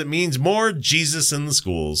long as it means more Jesus in the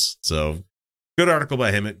schools. So, good article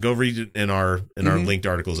by Hemant. Go read it in our linked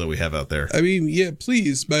articles that we have out there. I mean, yeah,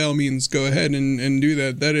 please, by all means, go ahead and do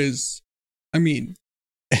that. That is, I mean,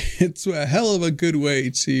 it's a hell of a good way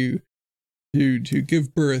to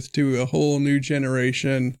give birth to a whole new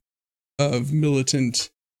generation of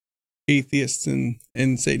militant atheists and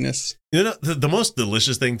Satanists. You know, the most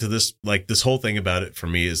delicious thing to this, like this whole thing about it for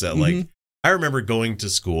me is that like, I remember going to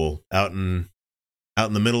school out in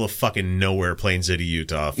the middle of fucking nowhere, Plain City,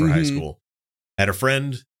 Utah for high school. I had a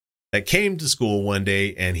friend that came to school one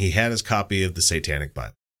day and he had his copy of the Satanic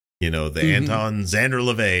Bible. You know, the Anton Zander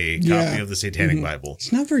LaVey copy of the Satanic Bible.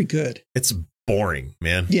 It's not very good. It's boring,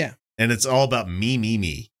 man. Yeah. And it's all about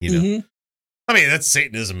me, you know. I mean, that's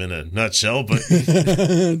Satanism in a nutshell, but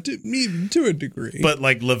to a degree. But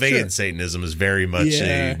like LaVeyan Satanism is very much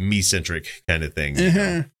a me-centric kind of thing. You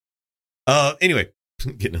know? Anyway,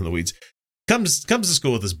 getting in the weeds. Comes to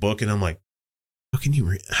school with this book, and I'm like, how can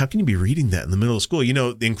you be reading that in the middle of school? You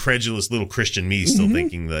know, the incredulous little Christian me still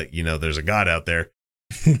thinking that, you know, there's a God out there.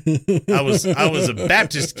 I was a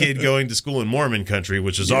Baptist kid going to school in Mormon country,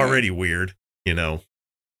 which is already weird, you know.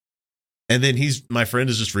 And then my friend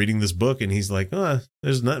is just reading this book and he's like, oh,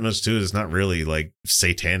 there's not much to it. It's not really like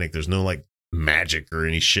satanic. There's no like magic or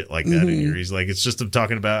any shit like that in here. He's like, it's just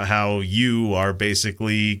talking about how you are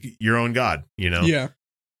basically your own God, you know? Yeah.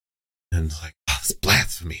 And it's like, oh, it's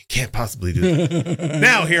blasphemy. Can't possibly do that.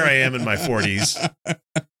 Now here I am in my 40s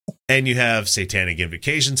and you have satanic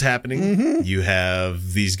invocations happening. You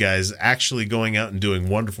have these guys actually going out and doing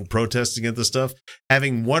wonderful protests against this stuff,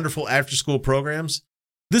 having wonderful after school programs.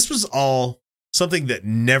 This was all something that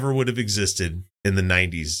never would have existed in the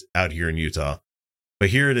 90s out here in Utah. But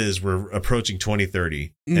here it is. We're approaching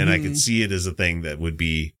 2030, and I could see it as a thing that would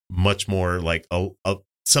be much more like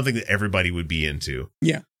something that everybody would be into.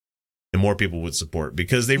 Yeah. And more people would support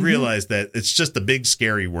because they realize that it's just a big,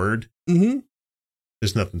 scary word.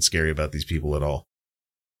 There's nothing scary about these people at all.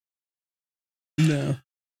 No.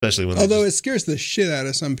 Especially when it scares the shit out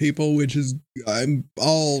of some people, which is I'm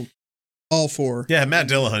all for. Yeah, Matt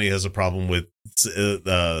Dillahunty has a problem with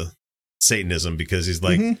Satanism because he's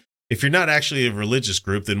like, if you're not actually a religious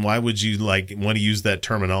group, then why would you like want to use that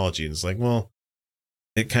terminology? And it's like, well,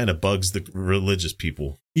 it kind of bugs the religious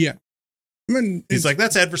people. Yeah. I mean, he's like,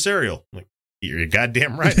 that's adversarial. I'm like, you're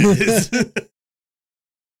goddamn right it is.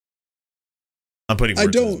 I'm putting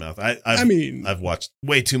words in his mouth. I've watched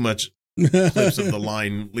way too much clips of The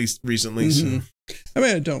Line, at least recently. So. I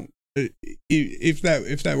mean, I don't. If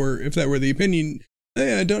that were the opinion,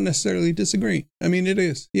 I don't necessarily disagree. I mean, it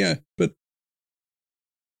is, yeah, but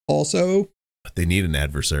also they need an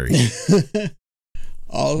adversary,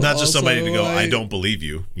 not just somebody to go. I don't believe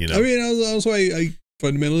you. You know. I mean, also I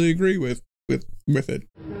fundamentally agree with it.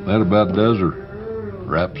 That about does her.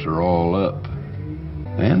 Wraps her all up,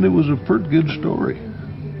 and it was a pretty good story,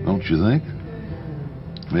 don't you think?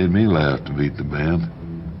 Made me laugh to beat the band.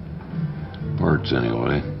 Parts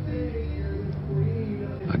anyway.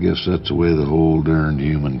 I guess that's the way the whole darned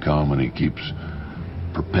human comedy keeps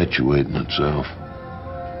perpetuating itself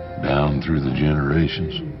down through the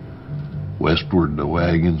generations, westward the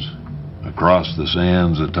wagons, across the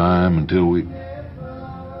sands of time until we...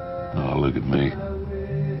 Oh, look at me.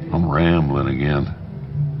 I'm rambling again.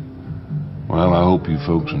 Well, I hope you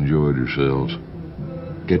folks enjoyed yourselves.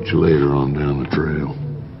 Catch you later on down the trail.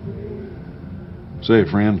 Say,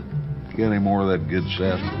 friend, you got any more of that good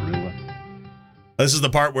sarsaparilla? This is the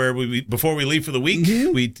part where before we leave for the week,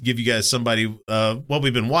 we give you guys somebody what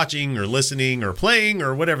we've been watching or listening or playing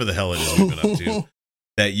or whatever the hell it is we've been up to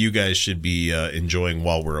that you guys should be enjoying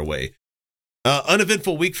while we're away.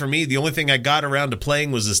 Uneventful week for me. The only thing I got around to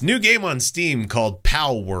playing was this new game on Steam called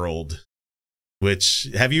Pal World. Which,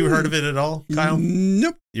 have you heard of it at all, Kyle?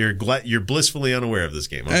 Nope. You're blissfully unaware of this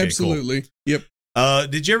game. Okay, absolutely. Cool.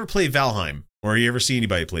 Yep. Did you ever play Valheim? Or you ever see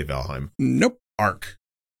anybody play Valheim? Nope. Ark?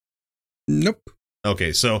 Nope.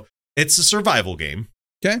 Okay, so it's a survival game.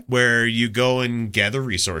 Okay. Where you go and gather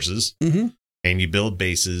resources and you build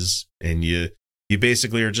bases and you You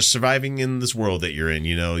basically are just surviving in this world that you're in.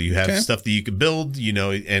 You know, you have stuff that you can build, you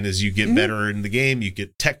know, and as you get better in the game, you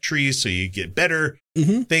get tech trees, so you get better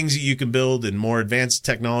things that you can build and more advanced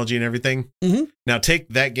technology and everything. Now take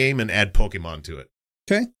that game and add Pokemon to it.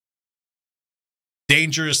 Okay.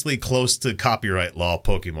 Dangerously close to copyright law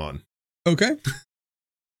Pokemon. Okay.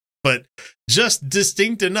 But just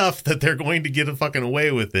distinct enough that they're going to get a fucking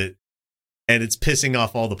away with it. And it's pissing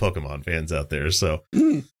off all the Pokemon fans out there. So,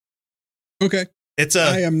 okay.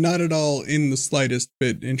 I am not at all in the slightest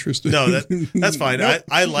bit interested. No, that's fine. Nope.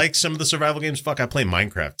 I like some of the survival games. Fuck, I play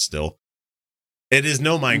Minecraft still. It is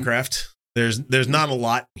no Minecraft. There's not a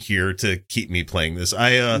lot here to keep me playing this.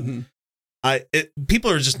 People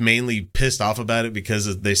are just mainly pissed off about it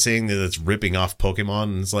because they're saying that it's ripping off Pokemon,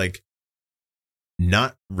 and it's like,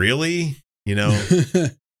 not really, you know.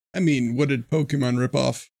 I mean, what did Pokemon rip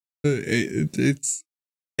off? I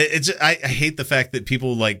hate the fact that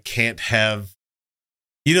people like can't have.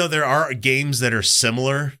 You know, there are games that are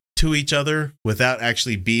similar to each other without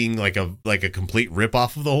actually being like a complete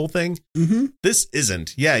ripoff of the whole thing. This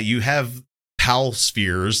isn't. Yeah, you have PAL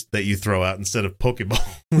spheres that you throw out instead of Pokeballs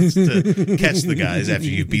to catch the guys after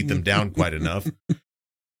you beat them down quite enough.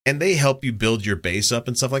 And they help you build your base up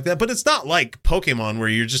and stuff like that. But it's not like Pokemon where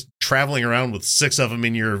you're just traveling around with 6 of them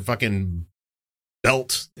in your fucking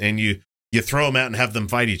belt and you throw them out and have them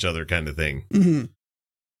fight each other kind of thing.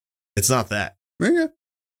 It's not that. Okay.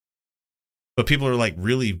 But people are like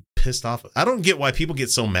really pissed off. I don't get why people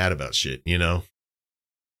get so mad about shit, you know?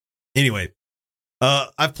 Anyway,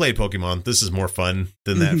 I've played Pokemon. This is more fun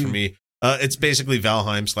than that for me. It's basically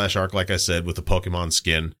Valheim /Ark, like I said, with a Pokemon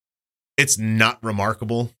skin. It's not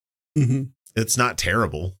remarkable. It's not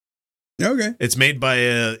terrible. Okay. It's made by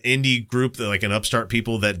an indie group that like an upstart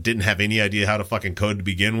people that didn't have any idea how to fucking code to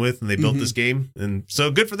begin with, and they built this game. And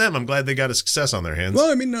so good for them. I'm glad they got a success on their hands.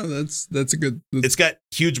 Well, I mean, no, that's a good. It's got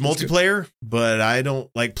huge multiplayer, but I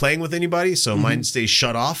don't like playing with anybody, so mine stays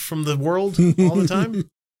shut off from the world all the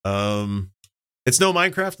time. It's no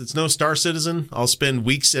Minecraft. It's no Star Citizen. I'll spend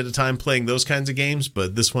weeks at a time playing those kinds of games,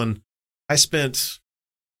 but this one, I spent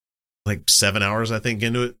like 7 hours, I think,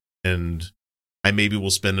 into it, and I maybe will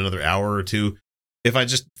spend another hour or two if I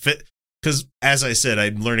just fit. Because as I said,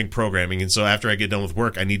 I'm learning programming, and so after I get done with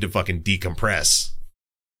work, I need to fucking decompress.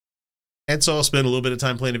 And so I'll spend a little bit of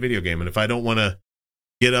time playing a video game. And if I don't want to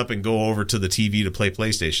get up and go over to the TV to play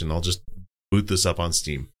PlayStation, I'll just boot this up on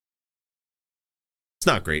Steam. It's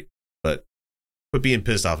not great, but quit being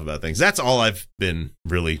pissed off about things. That's all I've been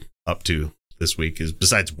really up to this week, is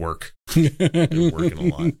besides work. I'm working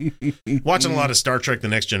a lot. Watching a lot of Star Trek The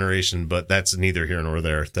Next Generation, but that's neither here nor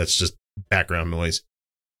there. That's just background noise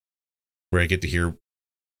where I get to hear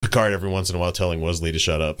Picard every once in a while telling Wesley to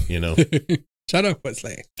shut up, you know? Shut up,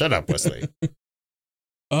 Wesley. Shut up, Wesley.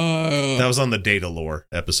 That was on the Data Lore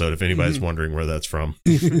episode, if anybody's wondering where that's from.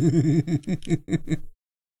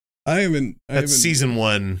 That's season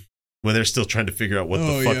 1, when they're still trying to figure out what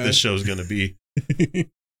the fuck this show's going to be.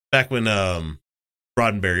 Back when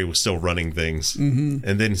Roddenberry was still running things, and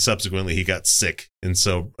then subsequently he got sick, and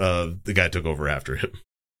so the guy took over after him.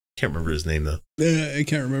 Can't remember his name though. I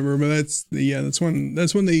can't remember, but that's when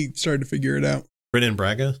they started to figure it out. Brennan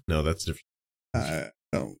Braga? No, that's different. I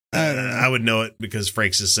don't know. I would know it because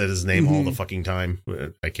Frakes has said his name all the fucking time.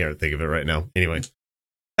 I can't think of it right now. Anyway,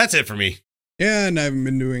 that's it for me. Yeah, and I haven't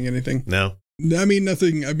been doing anything. No. I mean,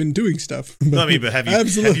 nothing. I've been doing stuff. But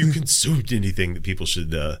have you consumed anything that people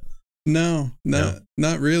should? No,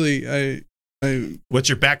 not really. I. What's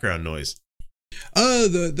your background noise?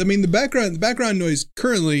 The background noise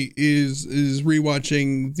currently is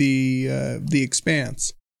rewatching the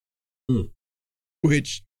Expanse,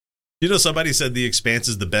 which. You know, somebody said The Expanse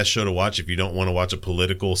is the best show to watch if you don't want to watch a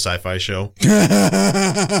political sci-fi show. And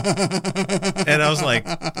I was like,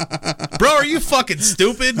 bro, are you fucking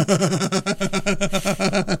stupid?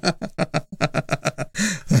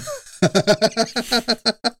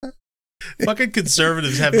 Fucking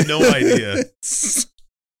conservatives have no idea.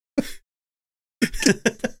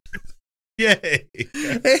 Yay.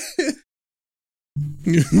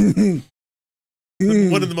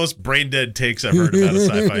 One of the most brain dead takes I've heard about a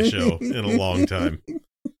sci-fi show in a long time.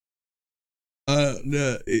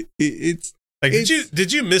 It's like,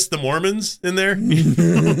 did you miss the Mormons in there?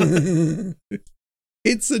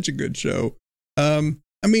 It's such a good show. I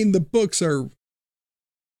mean, the books are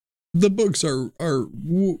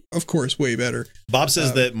of course way better. Bob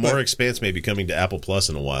says that more Expanse may be coming to Apple Plus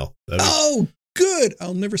in a while. Oh, good.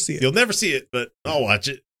 I'll never see it. You'll never see it, but I'll watch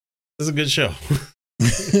it. It's a good show.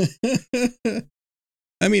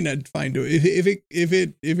 I mean, I'd find it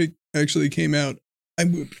if it actually came out.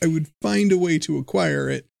 I would find a way to acquire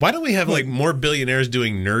it. Why don't we have like more billionaires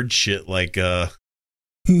doing nerd shit like like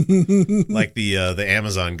the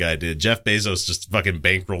Amazon guy did? Jeff Bezos just fucking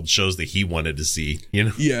bankrolled shows that he wanted to see, you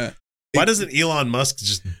know? Yeah. Why doesn't Elon Musk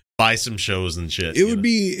just buy some shows and shit? It'd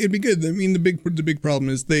be good. I mean, the big problem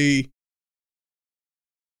is they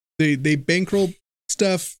bankroll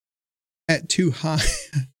stuff at too high,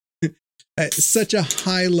 at such a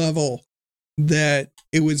high level that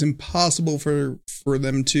it was impossible for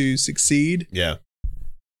them to succeed. Yeah.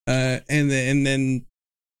 And then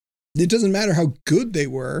it doesn't matter how good they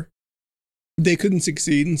were, they couldn't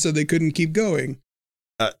succeed, and so they couldn't keep going.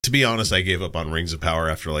 To be honest, I gave up on Rings of Power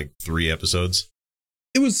after like 3 episodes.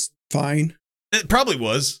 It was fine. It probably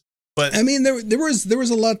was, but I mean, there was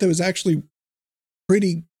a lot that was actually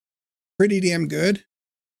pretty damn good.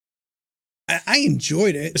 I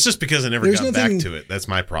enjoyed it. It's just because I never got back to it. That's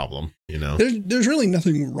my problem, you know. There's really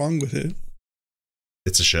nothing wrong with it.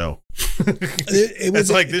 It's a show. It was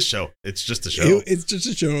it's like this show. It's just a show. It's just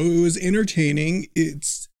a show. It was entertaining.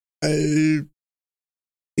 It's a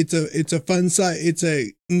fun side. It's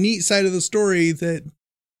a neat side of the story that.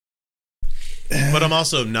 But I'm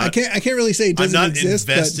also not. I can't really say it doesn't exist.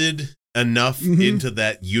 I'm not invested enough into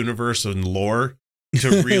that universe and lore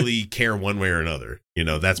to really care one way or another. You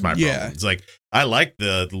know, that's my problem. Yeah. It's like I like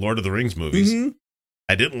the Lord of the Rings movies.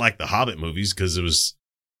 I didn't like the Hobbit movies because it was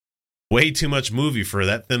way too much movie for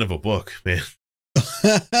that thin of a book, man.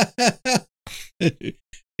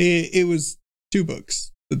 It was 2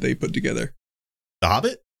 books that they put together. The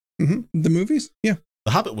Hobbit? The movies? Yeah.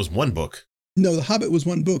 The Hobbit was 1 book. No, The Hobbit was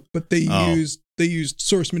 1 book, but they used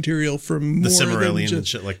source material from the more Silmarillion than and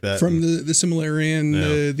shit like that. From the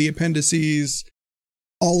Silmarillion, the appendices,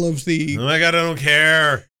 all of the. Oh my god, I don't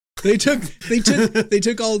care. They took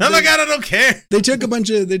all. Oh my god, I don't care. They took a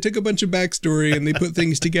bunch of backstory and they put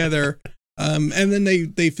things together, and then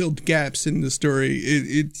they filled gaps in the story.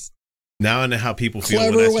 It's now I know how people feel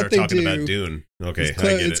when I start talking about Dune. Okay, I get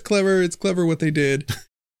it. It's clever. It's clever what they did.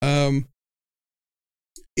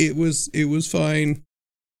 It was fine.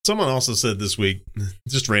 Someone also said this week,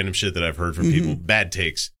 just random shit that I've heard from people, bad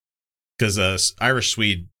takes. Because Irish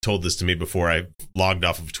Swede told this to me before I logged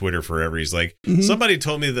off of Twitter forever. He's like, somebody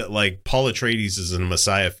told me that like Paul Atreides is a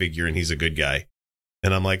Messiah figure and he's a good guy.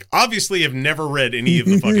 And I'm like, obviously I've never read any of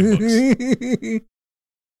the fucking books.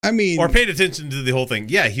 I mean, or paid attention to the whole thing.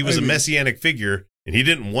 Yeah, he was a messianic figure and he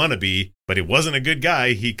didn't want to be, but he wasn't a good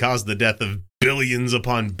guy. He caused the death of billions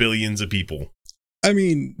upon billions of people. I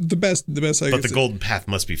mean, the best I could say. But the golden path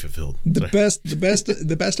must be fulfilled.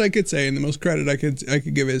 The best I could say, and the most credit I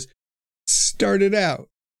could give is, started out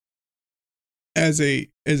as a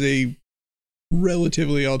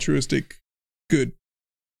relatively altruistic, good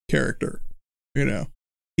character. You know,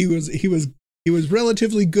 he was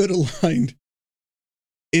relatively good aligned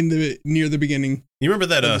near the beginning. You remember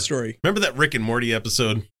that of the story? Remember that Rick and Morty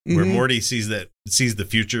episode where Morty sees the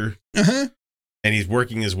future? And he's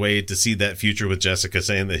working his way to see that future with Jessica,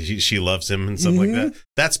 saying that she loves him and stuff like that.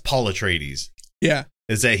 That's Paul Atreides. Yeah.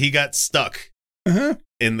 Is that he got stuck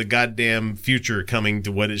in the goddamn future coming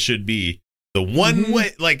to what it should be. The one way,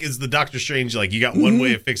 like, is the Doctor Strange, like, you got one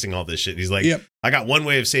way of fixing all this shit. He's like, I got one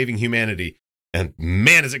way of saving humanity. And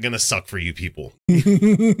man, is it going to suck for you people.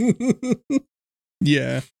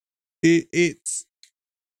 Yeah. It's...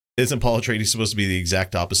 Isn't Paul Atreides supposed to be the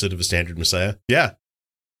exact opposite of a standard Messiah? Yeah.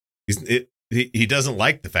 He doesn't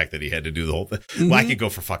like the fact that he had to do the whole thing. Well, I could go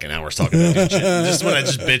for fucking hours talking about that shit. Just when I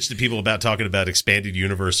just bitch to people about talking about expanded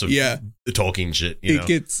universe of the Tolkien shit. You know?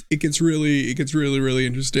 It gets really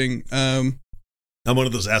interesting. I'm one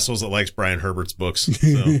of those assholes that likes Brian Herbert's books.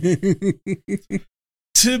 So.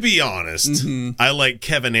 To be honest, I like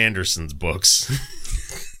Kevin Anderson's books.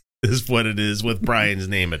 Is what it is with Brian's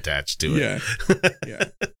name attached to it.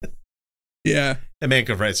 Yeah. That man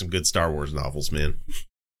could write some good Star Wars novels, man.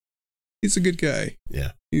 He's a good guy.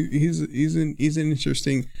 Yeah. He's an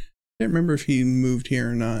interesting. I can't remember if he moved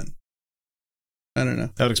here or not. I don't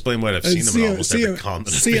know. That would explain why I've seen him in almost every con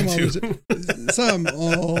that I've been to. Saw him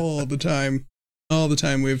all the time. All the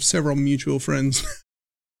time. We have several mutual friends.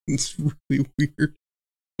 It's really weird.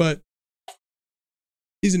 But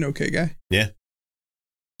he's an okay guy. Yeah.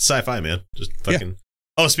 Sci-fi, man. Just fucking. Yeah.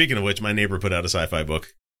 Oh, speaking of which, my neighbor put out a sci-fi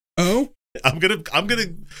book. Oh? I'm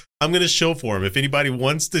gonna show for him. If anybody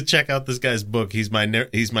wants to check out this guy's book, he's my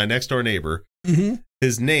next door neighbor.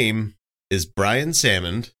 His name is Brian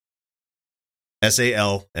Salmond,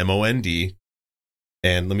 Salmond.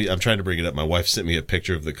 And I'm trying to bring it up. My wife sent me a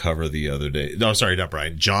picture of the cover the other day. No, sorry, not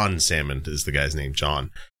Brian. John Salmond is the guy's name,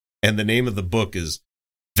 John. And the name of the book is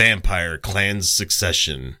Vampire Clan's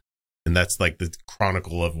Succession. And that's like the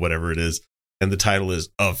chronicle of whatever it is. And the title is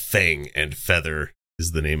Of Fang and Feather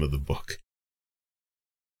is the name of the book.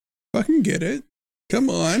 Fucking get it. Come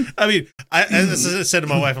on. I mean, as I said to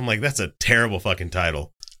my wife, I'm like, that's a terrible fucking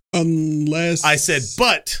title. Unless I said,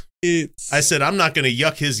 but I'm not going to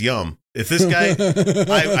yuck his yum. If this guy,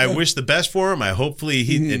 I wish the best for him. Hopefully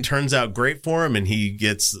it turns out great for him and he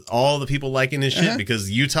gets all the people liking his shit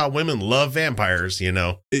because Utah women love vampires, you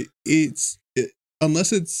know.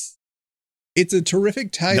 Unless it's a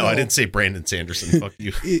terrific title. No, I didn't say Brandon Sanderson. Fuck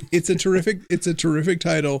you. It's a terrific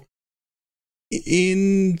title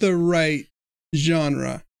in the right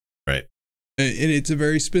genre. Right. And it's a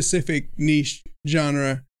very specific niche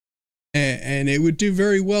genre. And it would do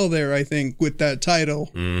very well there, I think, with that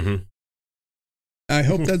title. Mm-hmm. I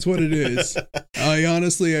hope that's what it is.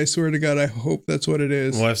 I swear to God, I hope that's what it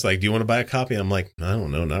is. My wife's like, do you want to buy a copy? I'm like, I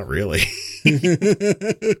don't know, not really.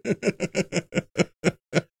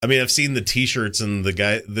 I mean, I've seen the t-shirts and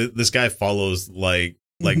this guy follows like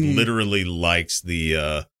literally likes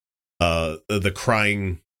the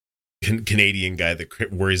crying Canadian guy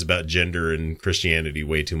that worries about gender and Christianity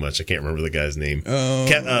way too much. I can't remember the guy's name.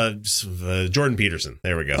 Jordan Peterson.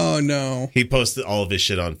 There we go. Oh no. He posted all of his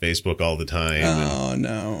shit on Facebook all the time. Oh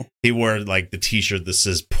no. He wore like the t-shirt that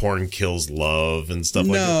says porn kills love and stuff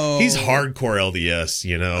like that. He's hardcore LDS,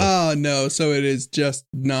 you know. Oh no. So it is just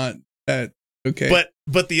not that okay. But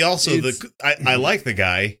I like the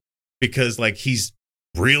guy because like he's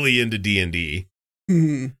really into D&D.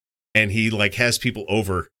 Mm-hmm. And he like has people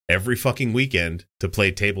over every fucking weekend to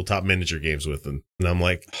play tabletop miniature games with them. And I'm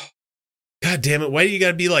like, God damn it, why do you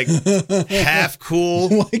gotta be like half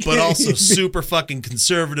cool, but also super fucking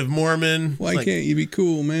conservative Mormon? Why can't you be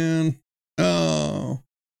cool, man? Oh.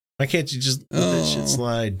 Why can't you just let that shit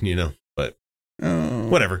slide, you know? But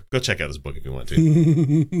whatever. Go check out his book if you want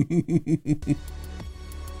to.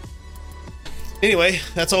 Anyway,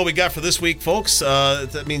 that's all we got for this week, folks.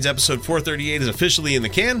 That means episode 438 is officially in the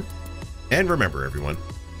can. And remember, everyone,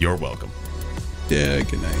 you're welcome. Yeah,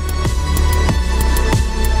 good night.